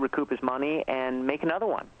recoup his money and make another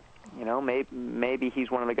one. Maybe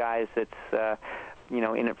he's one of the guys that's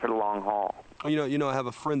in it for the long haul. I have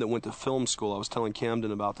a friend that went to film school. I was telling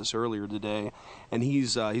Camden about this earlier today, and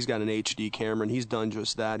he's got an HD camera, and he's done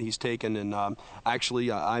just that. He's taken and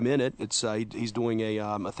actually I'm in it. It's he's doing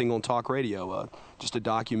a thing on talk radio, just a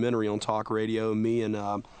documentary on talk radio. Me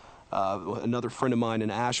and another friend of mine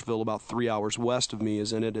in Asheville, about 3 hours west of me,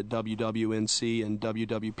 is in it at WWNC and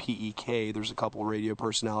WWPEK. There's a couple of radio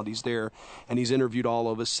personalities there, and he's interviewed all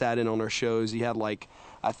of us, sat in on our shows. He had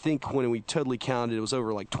I think when we totally counted, it was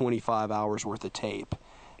over 25 hours worth of tape.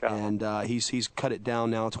 Yeah. And he's cut it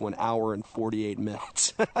down now to 1 hour and 48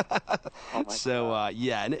 minutes. So,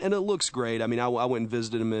 yeah, and it looks great. I mean, I went and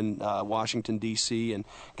visited him in Washington, D.C., and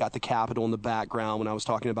got the Capitol in the background when I was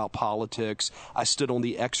talking about politics. I stood on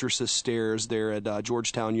the Exorcist stairs there at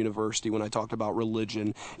Georgetown University when I talked about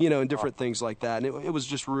religion, and different things like that. And it was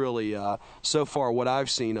just really, so far, what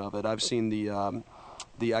I've seen of it, I've seen the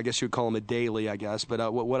I guess you'd call them a daily, I guess,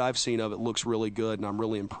 but what I've seen of it looks really good, and I'm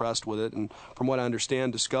really impressed with it. And from what I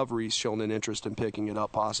understand, Discovery's shown an interest in picking it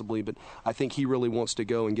up possibly, but I think he really wants to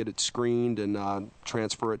go and get it screened and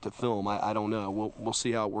transfer it to film. I don't know. We'll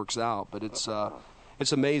see how it works out, but it's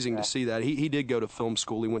amazing to see that. He did go to film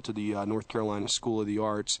school. He went to the North Carolina School of the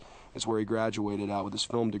Arts. Is where he graduated out with his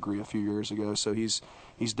film degree a few years ago. So he's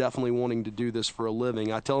definitely wanting to do this for a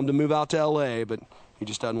living. I tell him to move out to L.A., but he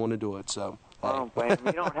just doesn't want to do it. So Well,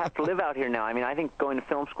 you don't have to live out here now. I mean, I think going to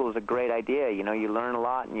film school is a great idea. You know, you learn a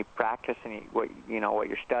lot and you practice and what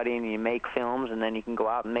you're studying. And you make films, and then you can go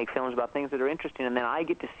out and make films about things that are interesting. And then I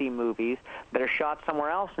get to see movies that are shot somewhere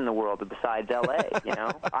else in the world besides L.A. You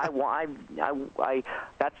know, I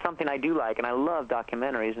that's something I do like, and I love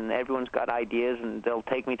documentaries. And everyone's got ideas, and they'll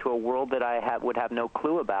take me to a world that I would have no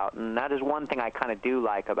clue about. And that is one thing I kind of do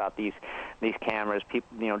like about these cameras.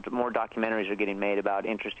 People, you know, more documentaries are getting made about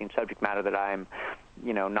interesting subject matter that I'm,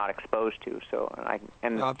 you know, not exposed to. So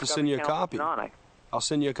I'll have to send you a copy. I'll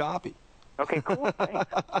send you a copy. Okay, cool.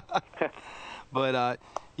 Thanks. But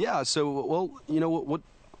yeah. So, well, you know,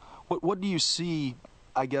 what do you see?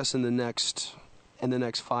 I guess in the next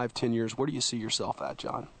 5-10 years, where do you see yourself at,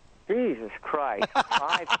 John? Jesus Christ,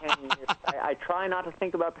 5-10 years. I try not to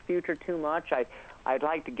think about the future too much. I'd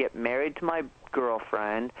like to get married to my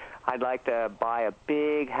girlfriend. I'd like to buy a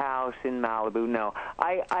big house in Malibu. No,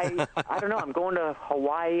 I don't know. I'm going to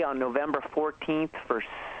Hawaii on November 14th for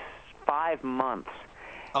 5 months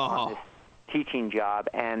on this teaching job,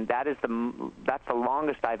 and that's the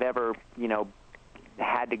longest I've ever, you know,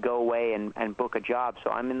 had to go away and book a job.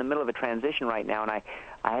 So I'm in the middle of a transition right now, and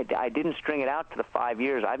I didn't string it out to the 5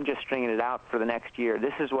 years. I'm just stringing it out for the next year.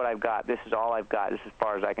 This is what I've got. This is all I've got. This is as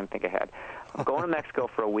far as I can think ahead. I'm going to Mexico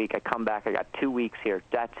for a week. I come back. I got 2 weeks here.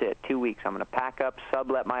 That's it, 2 weeks. I'm going to pack up,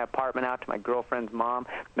 sublet my apartment out to my girlfriend's mom.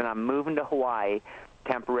 Then I'm moving to Hawaii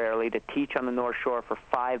temporarily to teach on the North Shore for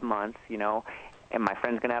 5 months, you know, and my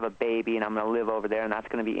friend's going to have a baby, and I'm going to live over there, and that's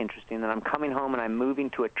going to be interesting. Then I'm coming home, and I'm moving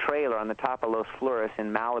to a trailer on the top of Los Flores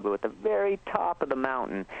in Malibu at the very top of the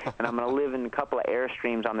mountain, and I'm going to live in a couple of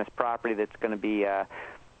airstreams on this property that's going to be, I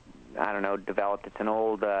don't know, developed. It's an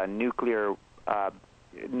old nuclear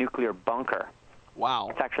bunker. Wow.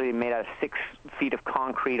 It's actually made out of 6 feet of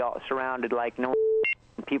concrete, all surrounded like no.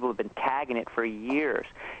 People have been tagging it for years.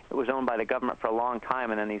 It was owned by the government for a long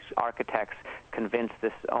time, and then these architects convinced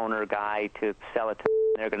this owner guy to sell it to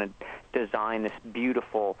them. They're going to design this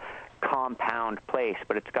beautiful compound place,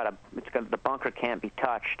 but it's got the bunker can't be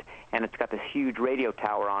touched, and it's got this huge radio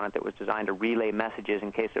tower on it that was designed to relay messages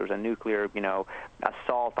in case there was a nuclear, you know,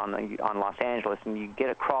 assault on Los Angeles. And you get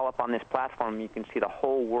to crawl up on this platform, and you can see the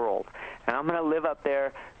whole world. And I'm going to live up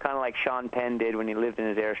there, kind of like Sean Penn did when he lived in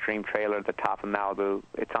his Airstream trailer at the top of Malibu.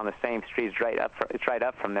 It's on the same street. It's right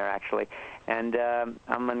up from there, actually. And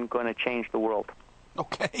I'm going to change the world.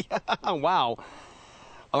 Okay. Wow.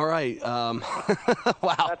 All right. Wow.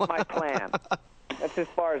 That's my plan. That's as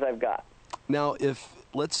far as I've got. Now, if,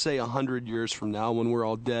 let's say, 100 years from now, when we're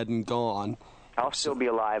all dead and gone... I'll still be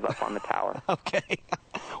alive up on the tower. Okay.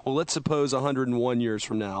 Well, let's suppose 101 years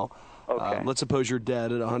from now. Okay. Let's suppose you're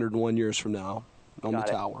dead at 101 years from now on the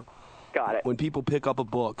tower. Got it. When people pick up a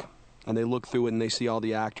book and they look through it and they see all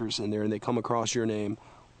the actors in there and they come across your name,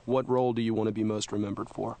 what role do you want to be most remembered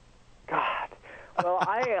for? God. Well,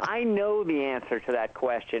 I know the answer to that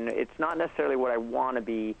question. It's not necessarily what I want to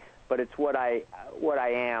be, but it's what I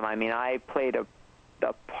am. I mean, I played a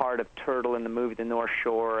part of Turtle in the movie The North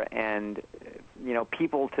Shore, and, you know,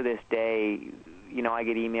 people to this day, you know, I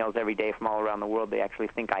get emails every day from all around the world. They actually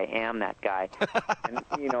think I am that guy. And,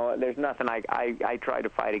 you know, there's nothing I try to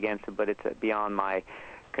fight against it, but it's beyond my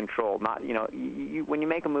control. Not, you know, when you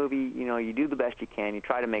make a movie, you know, you do the best you can. You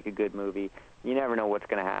try to make a good movie. You never know what's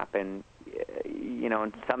going to happen. You know,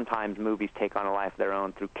 and sometimes movies take on a life of their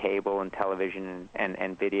own through cable and television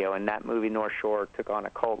and video. And that movie, North Shore, took on a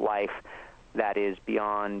cult life that is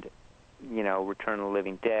beyond, you know, Return of the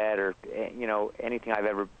Living Dead or, you know, anything I've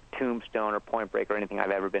ever, Tombstone or Point Break or anything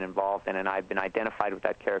I've ever been involved in. And I've been identified with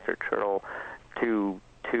that character, Turtle, to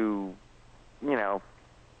you know,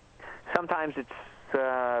 sometimes it's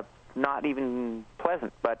not even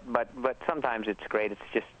pleasant, but sometimes it's great.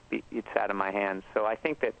 It's out of my hands. So I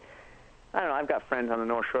think that, I don't know, I've got friends on the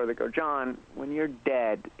North Shore that go, John, when you're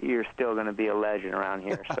dead, you're still going to be a legend around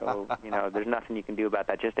here. So, you know, there's nothing you can do about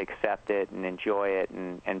that. Just accept it and enjoy it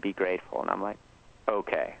and be grateful. And I'm like,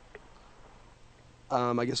 okay.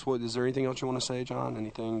 I guess, is there anything else you want to say, John?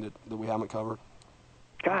 Anything that we haven't covered?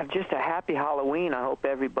 God, just a happy Halloween. I hope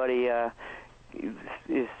everybody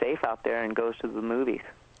is safe out there and goes to the movies.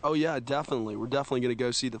 Oh, yeah, definitely. We're definitely going to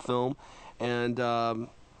go see the film. And,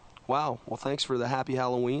 wow, well, thanks for the happy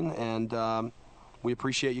Halloween, and we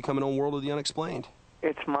appreciate you coming on World of the Unexplained.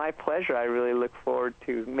 It's my pleasure. I really look forward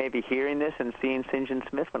to maybe hearing this and seeing St. John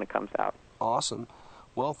Smith when it comes out. Awesome.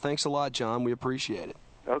 Well, thanks a lot, John. We appreciate it.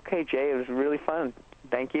 Okay, Jay, it was really fun.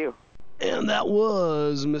 Thank you. And that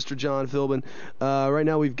was Mr. John Philbin. Right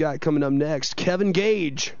now we've got coming up next Kevin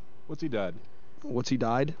Gage. What's he died? What's he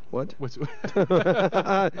died? What? What's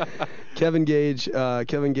Kevin Gage.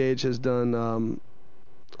 Kevin Gage has done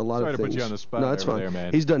a lot Sorry of to things. put you on the spot No, that's over fine. there,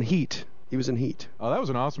 man. He's done Heat. He was in Heat. Oh, that was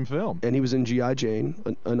an awesome film. And he was in G.I.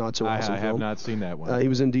 Jane, a not so awesome I film. have not seen that one. He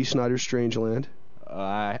was in D. Snyder's Strangeland.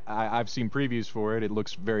 I've seen previews for it. It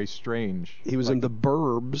looks very strange. He was in The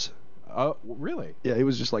Burbs. Oh, really? Yeah, he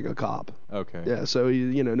was just like a cop. Okay. Yeah, so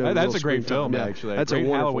he, no. That's real a great screen film, time. Yeah, actually. That's Great a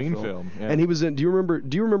wonderful Halloween film. Yeah. And he was in. Do you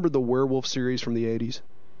remember the Werewolf series from the 80s?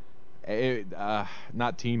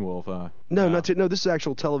 Not Teen Wolf, huh? No, not no. This is an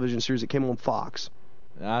actual television series that came on Fox.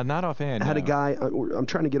 Not offhand. I had a no. guy. I'm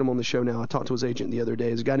trying to get him on the show now. I talked to his agent the other day.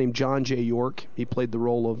 There's a guy named John J. York. He played the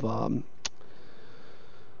role of.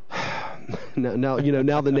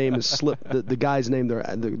 Now the name is slipped. The guy's name,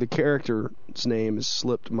 the character's name has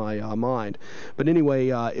slipped my mind. But anyway,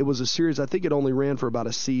 it was a series. I think it only ran for about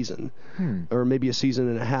a season, or maybe a season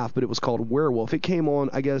and a half. But it was called Werewolf. It came on.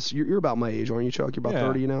 I guess you're about my age, aren't you, Chuck? You're about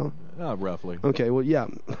 30 now. Roughly. Okay. Well, yeah,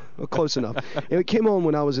 close enough. It came on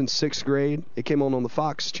when I was in 6th grade. It came on the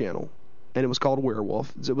Fox channel, and it was called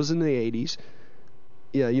Werewolf. It was in the 80s.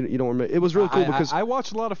 Yeah, you don't remember. It was really cool because I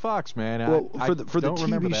watched a lot of Fox, man. Well, for the don't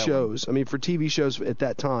remember TV that shows, one. for TV shows at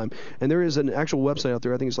that time, and there is an actual website out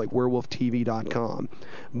there. I think it's like werewolftv.com.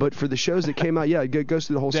 But for the shows that came out, yeah, it goes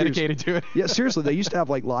through the whole series. Dedicated to it. Yeah, seriously, they used to have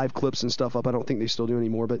like live clips and stuff up. I don't think they still do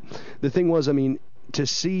anymore. But the thing was, to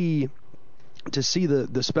see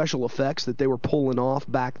the special effects that they were pulling off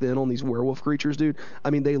back then on these werewolf creatures, dude.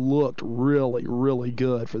 They looked really, really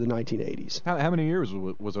good for the 1980s. How many years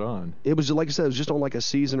was it on? It was, like I said, it was just on like a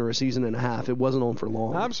season or a season and a half. It wasn't on for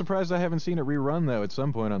long. I'm surprised I haven't seen it rerun though at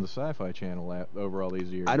some point on the Sci-Fi Channel over all these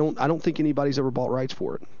years. I don't think anybody's ever bought rights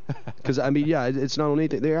for it, because it's not on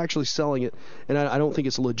anything. They're actually selling it, and I don't think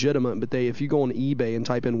it's legitimate. But if you go on eBay and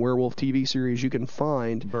type in Werewolf TV series, you can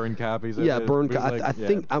find burned copies. Yeah, burned. I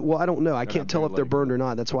think. Well, I don't know. I They're can't tell if they're burned or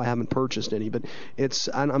not. That's why I haven't purchased any. But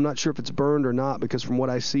I'm not sure if it's burned or not, because from what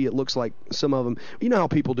I see, it looks like some of them. You know how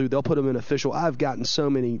people do? They'll put them in official. I've gotten so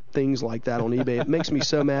many things like that on eBay. It makes me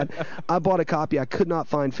so mad. I bought a copy. I could not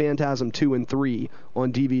find Phantasm 2 and 3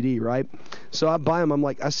 on DVD. Right, so I buy them. I'm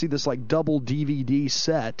like, I see this like double DVD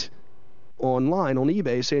set online on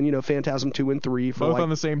eBay saying, Phantasm 2 and 3 for both like, on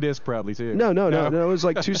the same disc probably too. No. It was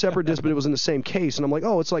like two separate discs, but it was in the same case, and I'm like,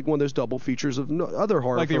 oh, it's like one of those double features of other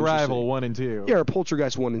horror like The films you Arrival see. 1 and 2. Yeah, or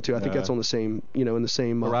Poltergeist 1 and 2. I think that's on the same, in the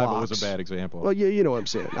same Arrival box. was a bad example. Well, yeah, you know what I'm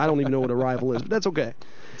saying. I don't even know what Arrival is, but that's okay.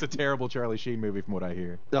 It's a terrible Charlie Sheen movie from what I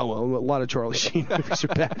hear. Oh, well, a lot of Charlie Sheen movies are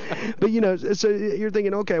bad. But, so you're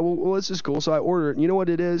thinking, okay, well, this is cool. So I ordered it. You know what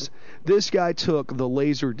it is? This guy took the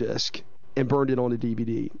laser disc and burned it on a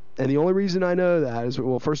DVD. And the only reason I know that is,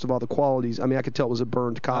 well, first of all, the qualities. I could tell it was a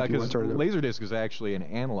burned copy when I turned it over. Laserdisc is actually an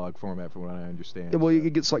analog format, from what I understand. Well,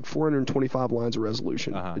 it gets like 425 lines of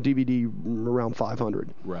resolution. A DVD around 500.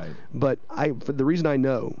 Right. But the reason I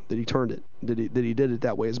know that he turned it, that he did it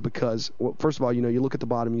that way, is because, well, first of all, you look at the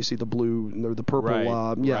bottom, you see the blue or the purple.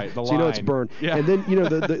 Right. Right. The so you know it's line. burned. Yeah. And then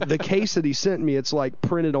the case that he sent me, it's like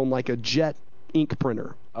printed on like a jet ink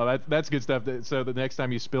printer. Oh, that's good stuff. So the next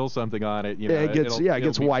time you spill something on it, it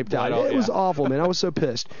gets wiped out. It was awful, man. I was so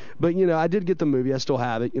pissed. But I did get the movie. I still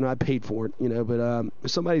have it. I paid for it. But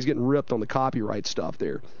somebody's getting ripped on the copyright stuff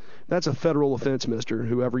there. That's a federal offense, mister,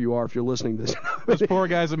 whoever you are, if you're listening to this. Those poor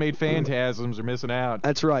guys that made Phantasms are missing out.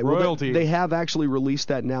 That's right. Royalties. Well, they have actually released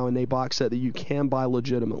that now in a box set that you can buy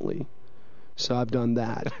legitimately. So I've done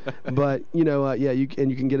that. But, you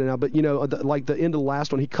can get it now. But, like the end of the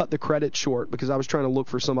last one, he cut the credits short because I was trying to look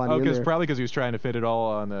for somebody in there. Probably because he was trying to fit it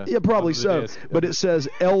all on the. Yeah, probably so. Disc. But it says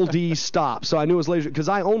LD stop. So I knew it was laser, because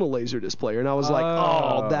I own a Laserdisc player. And I was like,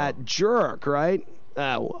 oh, that jerk, right?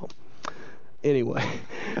 Ah, well. Anyway,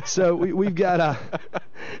 so we've got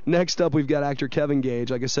next up we've got actor Kevin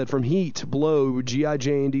Gage, like I said, from Heat, Blow, G.I.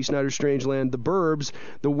 Jane, D. Snyder's Strangeland, The Burbs,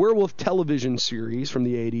 the Werewolf television series from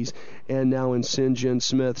the 80s, and now in St. John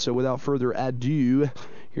Smith. So without further ado,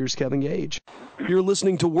 here's Kevin Gage. You're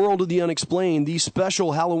listening to World of the Unexplained, the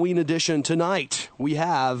special Halloween edition. Tonight, we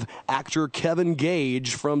have actor Kevin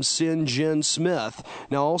Gage from St. John Smith.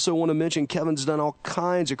 Now, I also want to mention Kevin's done all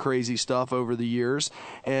kinds of crazy stuff over the years,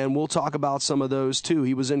 and we'll talk about some of those, too.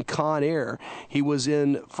 He was in Con Air. He was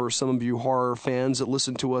in, for some of you horror fans that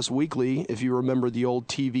listen to us weekly, if you remember the old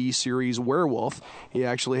TV series Werewolf, he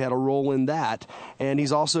actually had a role in that. And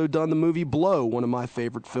he's also done the movie Blow, one of my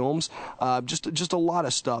favorite films. Just a lot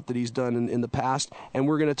of stuff that he's done in the past. And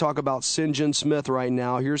we're going to talk about St. John Smith right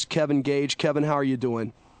now. Here's Kevin Gage. Kevin, how are you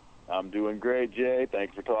doing? I'm doing great, Jay.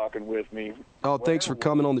 Thanks for talking with me. Oh, thanks for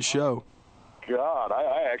coming on the show. God,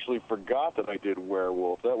 I actually forgot that I did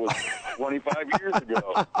Werewolf. That was 25 years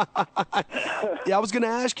ago. Yeah, I was going to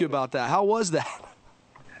ask you about that. How was that?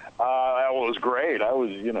 It was great. I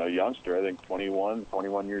was, a youngster. I think 21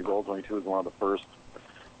 years old. 22 was one of the first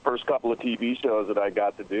first couple of TV shows that I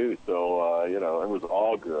got to do. So, you know, it was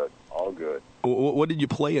all good, all good. What did you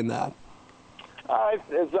play in that?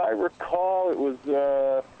 As I recall, it was,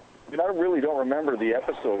 I really don't remember the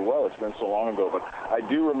episode well. It's been so long ago, but I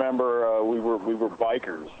do remember we were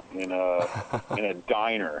bikers in a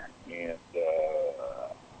diner, and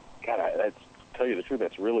God, to tell you the truth,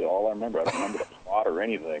 that's really all I remember. I don't remember the plot or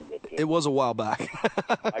anything. But it was a while back.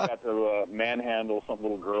 I got to manhandle some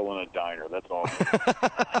little girl in a diner. That's all.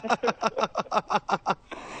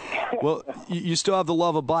 Well, you still have the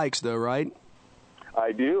love of bikes, though, right?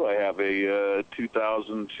 I do. I have a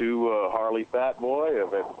 2002 Harley Fat Boy.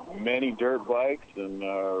 I've had many dirt bikes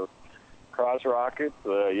and cross rockets.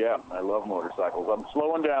 Yeah, I love motorcycles. I'm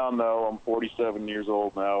slowing down, though. I'm 47 years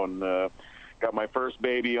old now and got my first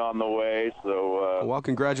baby on the way. So. Well,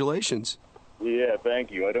 congratulations. Yeah,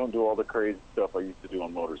 thank you. I don't do all the crazy stuff I used to do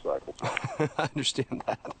on motorcycles. I understand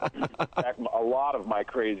that. In fact, a lot of my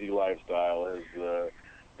crazy lifestyle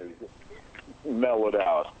has mellowed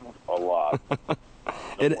out a lot.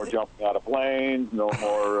 No more jumping out of planes, no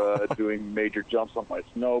more doing major jumps on my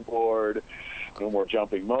snowboard, no more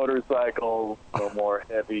jumping motorcycles, no more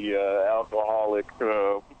heavy alcoholic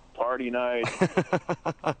party nights.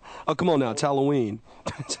 Oh, come on now, it's Halloween.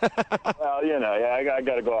 Well, you know, yeah, I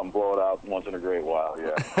got to go out and blow it out once in a great while,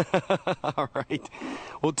 yeah. All right.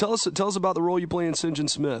 Well, tell us about the role you play in St. John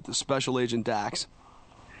Smith, the Special Agent Dax.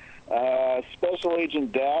 Special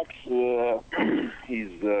Agent Dax,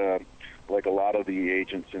 he's like a lot of the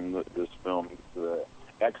agents in this film. He's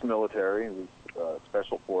ex-military, he's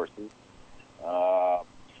special forces.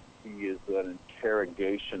 He is an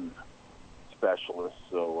interrogation specialist,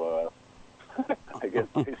 so I guess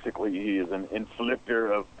basically he is an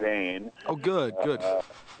inflictor of pain. Oh, good.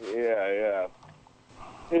 Yeah.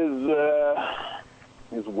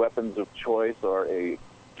 His weapons of choice are a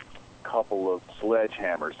couple of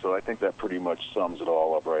sledgehammers, so I think that pretty much sums it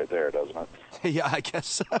all up right there, doesn't it? Yeah, I guess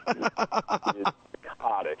so. It's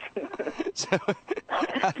psychotic. So,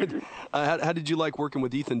 how did you like working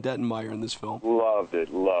with Ethan Dettenmeyer in this film? Loved it.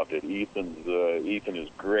 Ethan is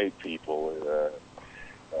great people.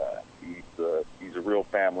 He's a real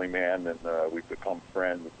family man, and we've become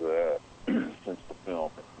friends since the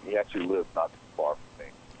film. He actually lives not too far from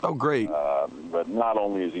me. Oh, great. But not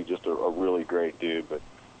only is he just a really great dude, but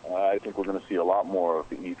I think we're going to see a lot more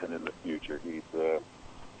of Ethan in the future.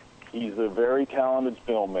 He's a very talented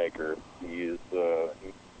filmmaker. He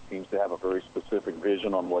seems to have a very specific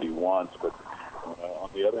vision on what he wants, but on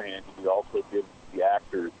the other hand, he also gives the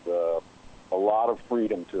actors a lot of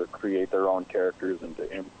freedom to create their own characters and to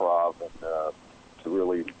improv and to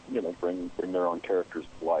really, bring their own characters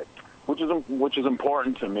to life, which is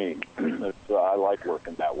important to me. I like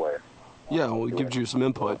working that way. Yeah, well, it gives you some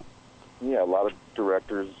input. Yeah, a lot of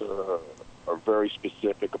directors are very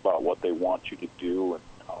specific about what they want you to do and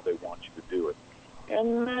how they want you to do it.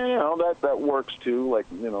 And, that works too. Like,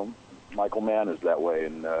 Michael Mann is that way,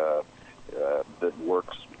 and that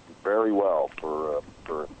works very well for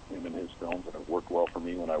him and his films, and it worked well for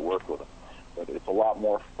me when I worked with him. But it's a lot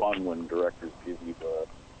more fun when directors give you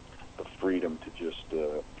the freedom to just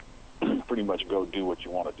pretty much go do what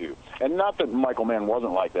you want to do. And not that Michael Mann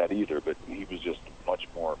wasn't like that either, but he was just much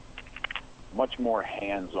more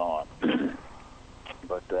hands-on.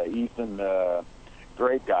 But Ethan,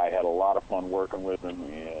 great guy, had a lot of fun working with him,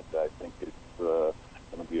 and I think it's going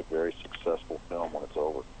to be a very successful film when it's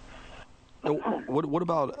over. Now, what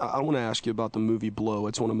about, I want to ask you about the movie Blow.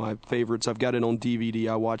 It's one of my favorites. I've got it on DVD.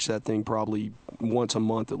 I watch that thing probably once a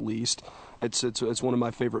month at least. It's one of my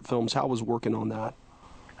favorite films. How was working on that?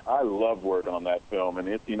 I love working on that film, and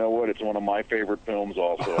it's one of my favorite films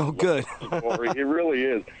also. Oh, good. It really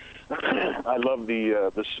is. I love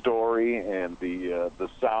the story and the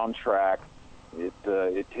soundtrack.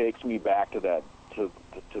 It takes me back to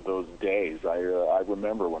those days. I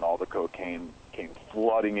remember when all the cocaine came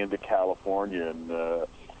flooding into California, and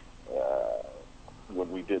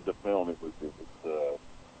when we did the film, it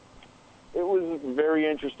was very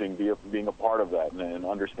interesting being a part of that and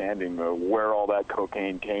understanding where all that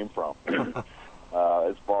cocaine came from.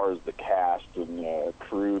 As far as the cast and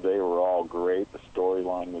crew, they were all great. The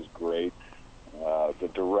storyline was great. The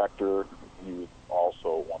director, he was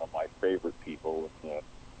also one of my favorite people.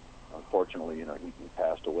 Unfortunately, he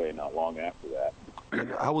passed away not long after that.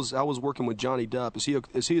 I was working with Johnny Depp.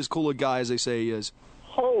 Is he as cool a guy as they say he is?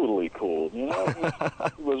 Totally cool. He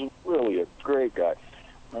was really a great guy.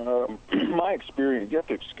 My experience, you have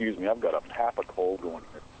to excuse me, I've got half a cold going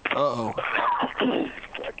here. Uh-oh.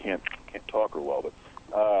 I can't talk real well, but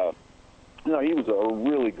he was a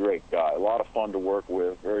really great guy. A lot of fun to work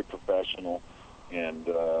with, very professional. And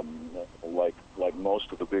like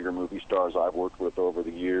most of the bigger movie stars I've worked with over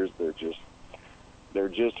the years, they're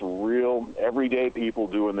just real everyday people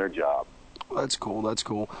doing their job. That's cool. That's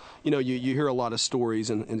cool. You know, you hear a lot of stories,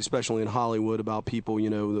 and especially in Hollywood, about people, you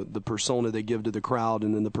know, the persona they give to the crowd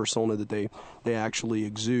and then the persona that they actually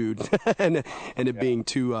exude, and it being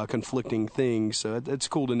two conflicting things. So it's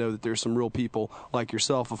cool to know that there's some real people like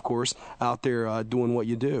yourself, of course, out there doing what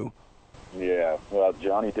you do. Yeah. Well,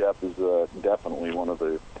 Johnny Depp is definitely one of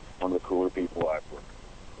the cooler people I've worked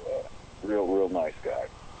with. Real nice guy.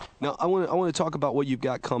 Now, I want to talk about what you've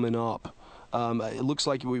got coming up. It looks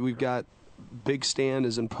like we've got Big Stand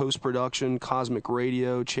is in post-production, Cosmic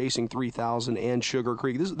Radio, Chasing 3000, and Sugar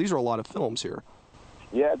Creek. These are a lot of films here.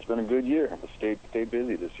 Yeah, it's been a good year. I stayed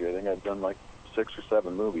busy this year. I think I've done like 6 or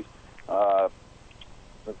 7 movies.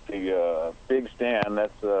 Let's see, Big Stand,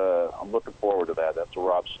 I'm looking forward to that. That's a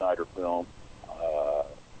Rob Schneider film.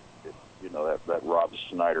 That Rob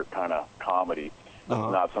Schneider kind of comedy.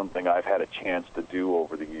 Uh-huh. Not something I've had a chance to do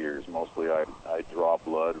over the years. Mostly I draw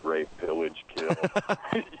blood, rape, pillage, kill.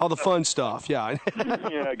 All the fun stuff, yeah.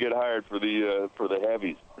 Yeah, I get hired for the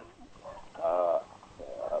heavies.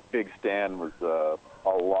 Big Stand was a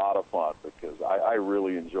lot of fun because I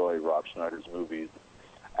really enjoy Rob Schneider's movies.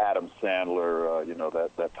 Adam Sandler,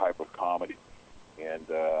 that type of comedy. And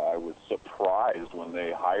I was surprised when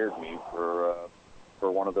they hired me for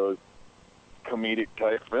one of those comedic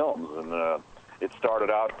type films. And it started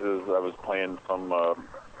out as I was playing some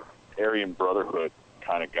Aryan Brotherhood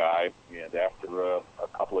kind of guy, and after a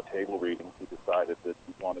couple of table readings, he decided that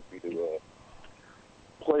he wanted me to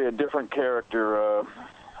play a different character, a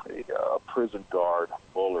prison guard,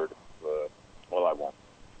 Bullard. Well,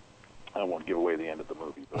 I won't give away the end of the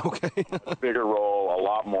movie. But Okay. a bigger role, a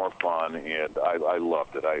lot more fun, and I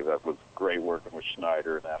loved it. That was great working with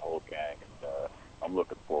Schneider and that whole gang, and I'm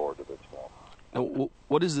looking forward to this film. Now,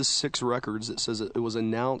 what is this 6 Records that says it was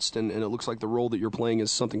announced, and it looks like the role that you're playing is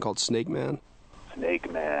something called Snake Man? Snake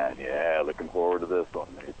Man, yeah, looking forward to this one.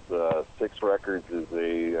 It's 6 Records is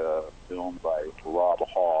a film by Rob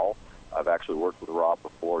Hall. I've actually worked with Rob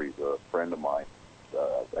before. He's a friend of mine.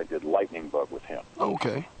 I did Lightning Bug with him.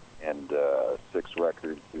 Okay. And 6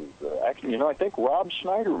 Records is actually, I think Rob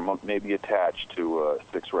Schneider may be attached to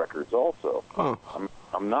 6 Records also. Huh.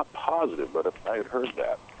 I'm not positive, but I had heard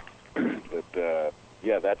that. But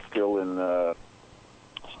yeah, that's still in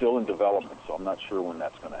development, so I'm not sure when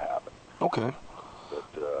that's going to happen. Okay.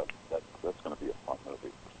 But that's going to be a fun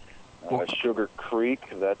movie. Sugar Creek,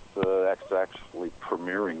 that's actually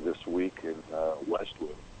premiering this week in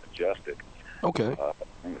Westwood, Majestic. Okay.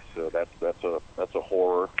 So that's a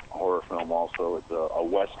horror film also. It's a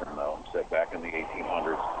western though, set back in the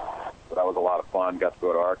 1800s. But that was a lot of fun. Got to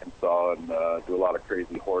go to Arkansas and do a lot of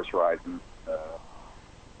crazy horse riding.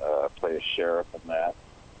 Play a sheriff in that,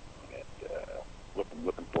 and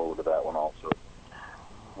looking forward to that one also.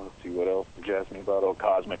 Let's see what else did you ask me about. Oh,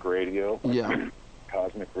 Cosmic Radio. Yeah.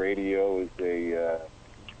 Cosmic Radio is a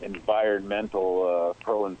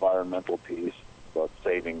pro-environmental piece about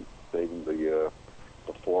saving the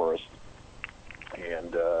forest,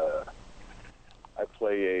 and I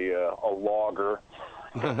play a logger.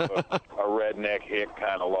 a redneck hick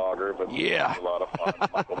kind of logger, but yeah, a lot of fun.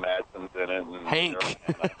 Michael Madsen's in it. And Hank.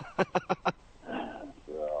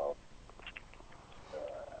 So,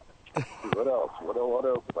 what else? What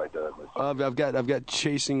else have I done? I've got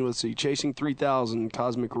Chasing. Let's see, Chasing 3000,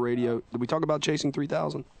 Cosmic Radio. Did we talk about Chasing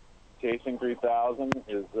 3000? Chasing 3000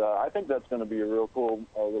 is. I think that's going to be a real cool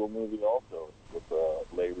little movie also with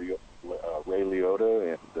Ray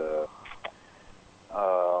Liotta and.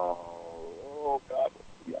 Oh God, what's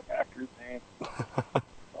the young actor's name?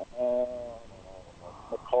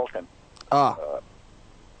 McCulkin.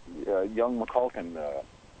 Young McCulkin.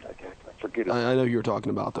 I forget his name. I know who you're talking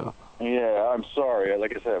about though. Yeah, I'm sorry.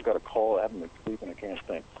 Like I said, I've got a cold. I haven't been sleeping. I can't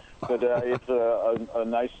think. But it's a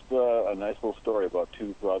nice little story about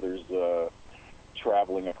 2 brothers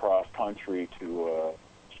traveling across country to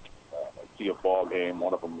see a ball game.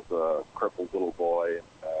 One of them is a crippled little boy.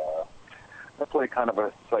 I play kind of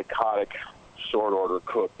a psychotic short order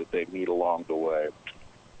cook that they meet along the way.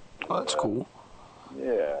 Oh, that's cool.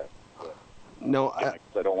 Yeah. No, I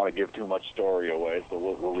don't want to give too much story away, so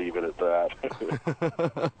we'll leave it at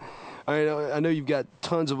that. I know you've got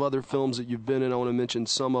tons of other films that you've been in. I want to mention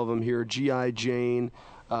some of them here. G.I. Jane,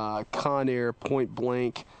 Con Air, Point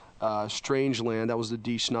Blank, Strangeland. That was the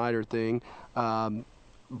Dee Snider thing.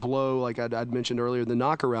 Blow, like I'd mentioned earlier, The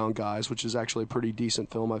Knockaround Guys, which is actually a pretty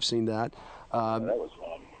decent film. I've seen that. That was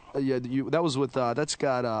fun. Yeah, that was with that's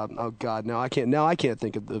got oh God, now I can't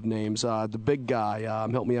think of the names. The big guy,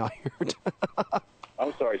 help me out here.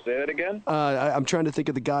 I'm sorry, say that again? I'm trying to think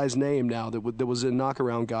of the guy's name now that was in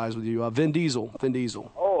Knockaround Guys with you. Vin Diesel. Vin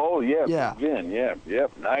Diesel. Oh, yeah. Yeah. Vin, yeah.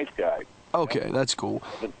 Yep, nice guy. Okay, that's cool.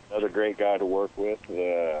 Another great guy to work with.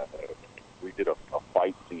 We did a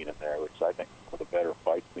fight scene in there, which I think is one of the better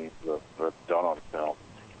fight scenes I've done on film.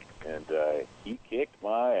 And he kicked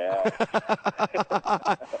my ass.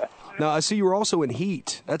 Now, I see you were also in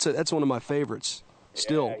Heat. That's one of my favorites.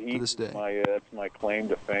 Still, yeah, to this day. That's my claim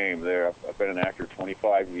to fame there. I've been an actor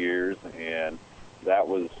 25 years, and that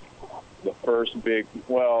was the first big,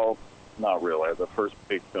 well, not really. The first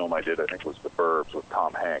big film I did, I think, was The Burbs with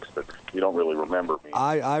Tom Hanks, but you don't really remember me.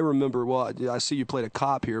 I remember, well, I see you played a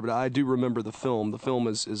cop here, but I do remember the film. The film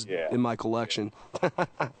is in my collection. But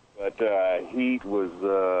Heat was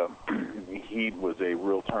a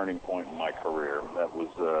real turning point in my career. That was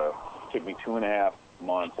took me 2.5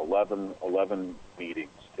 months, 11 meetings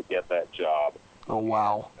to get that job. Oh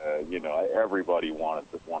wow! And, everybody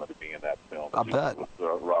wanted to be in that film. I bet. With,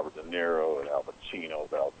 Robert De Niro and Al Pacino,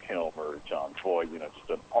 Val Kilmer, John Voight. Just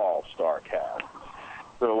an all-star cast.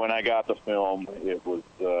 So when I got the film, it was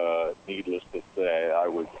needless to say, I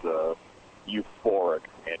was euphoric,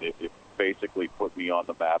 and it basically put me on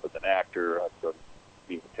the map as an actor. I started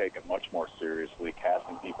being taken much more seriously.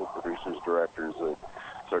 Casting people, producers, directors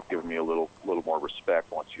start giving me a little more respect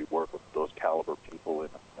once you work with those caliber people in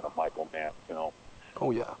a Michael Mann film.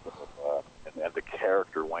 Oh yeah. And the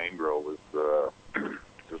character Waingro was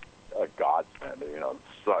just a godsend.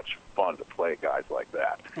 Such fun to play guys like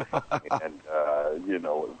that. And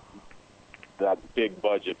that big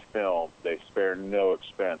budget film, they spare no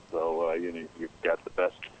expense. So you've got the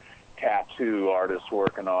best tattoo artists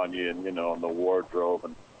working on you, and the wardrobe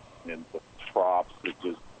and the props. It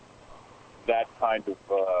just that kind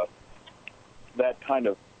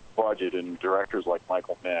of budget, and directors like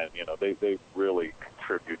Michael Mann, they really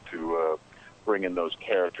contribute to bringing those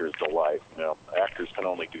characters to life. Actors can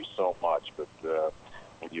only do so much, but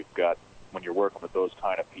when you're working with those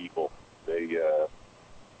kind of people, they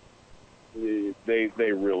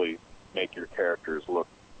really make your characters look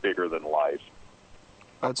bigger than life.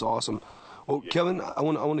 That's awesome. Well, yeah. Kevin, I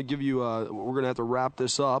want to give you. We're going to have to wrap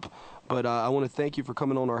this up, but I want to thank you for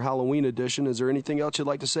coming on our Halloween edition. Is there anything else you'd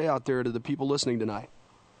like to say out there to the people listening tonight?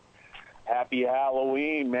 Happy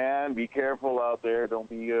Halloween, man! Be careful out there. Don't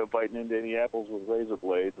be biting into any apples with razor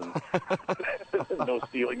blades, and no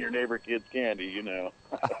stealing your neighbor kid's candy.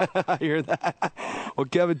 I hear that. Well,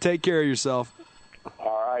 Kevin, take care of yourself.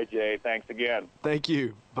 All right, Jay. Thanks again. Thank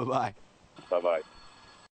you. Bye-bye. Bye-bye.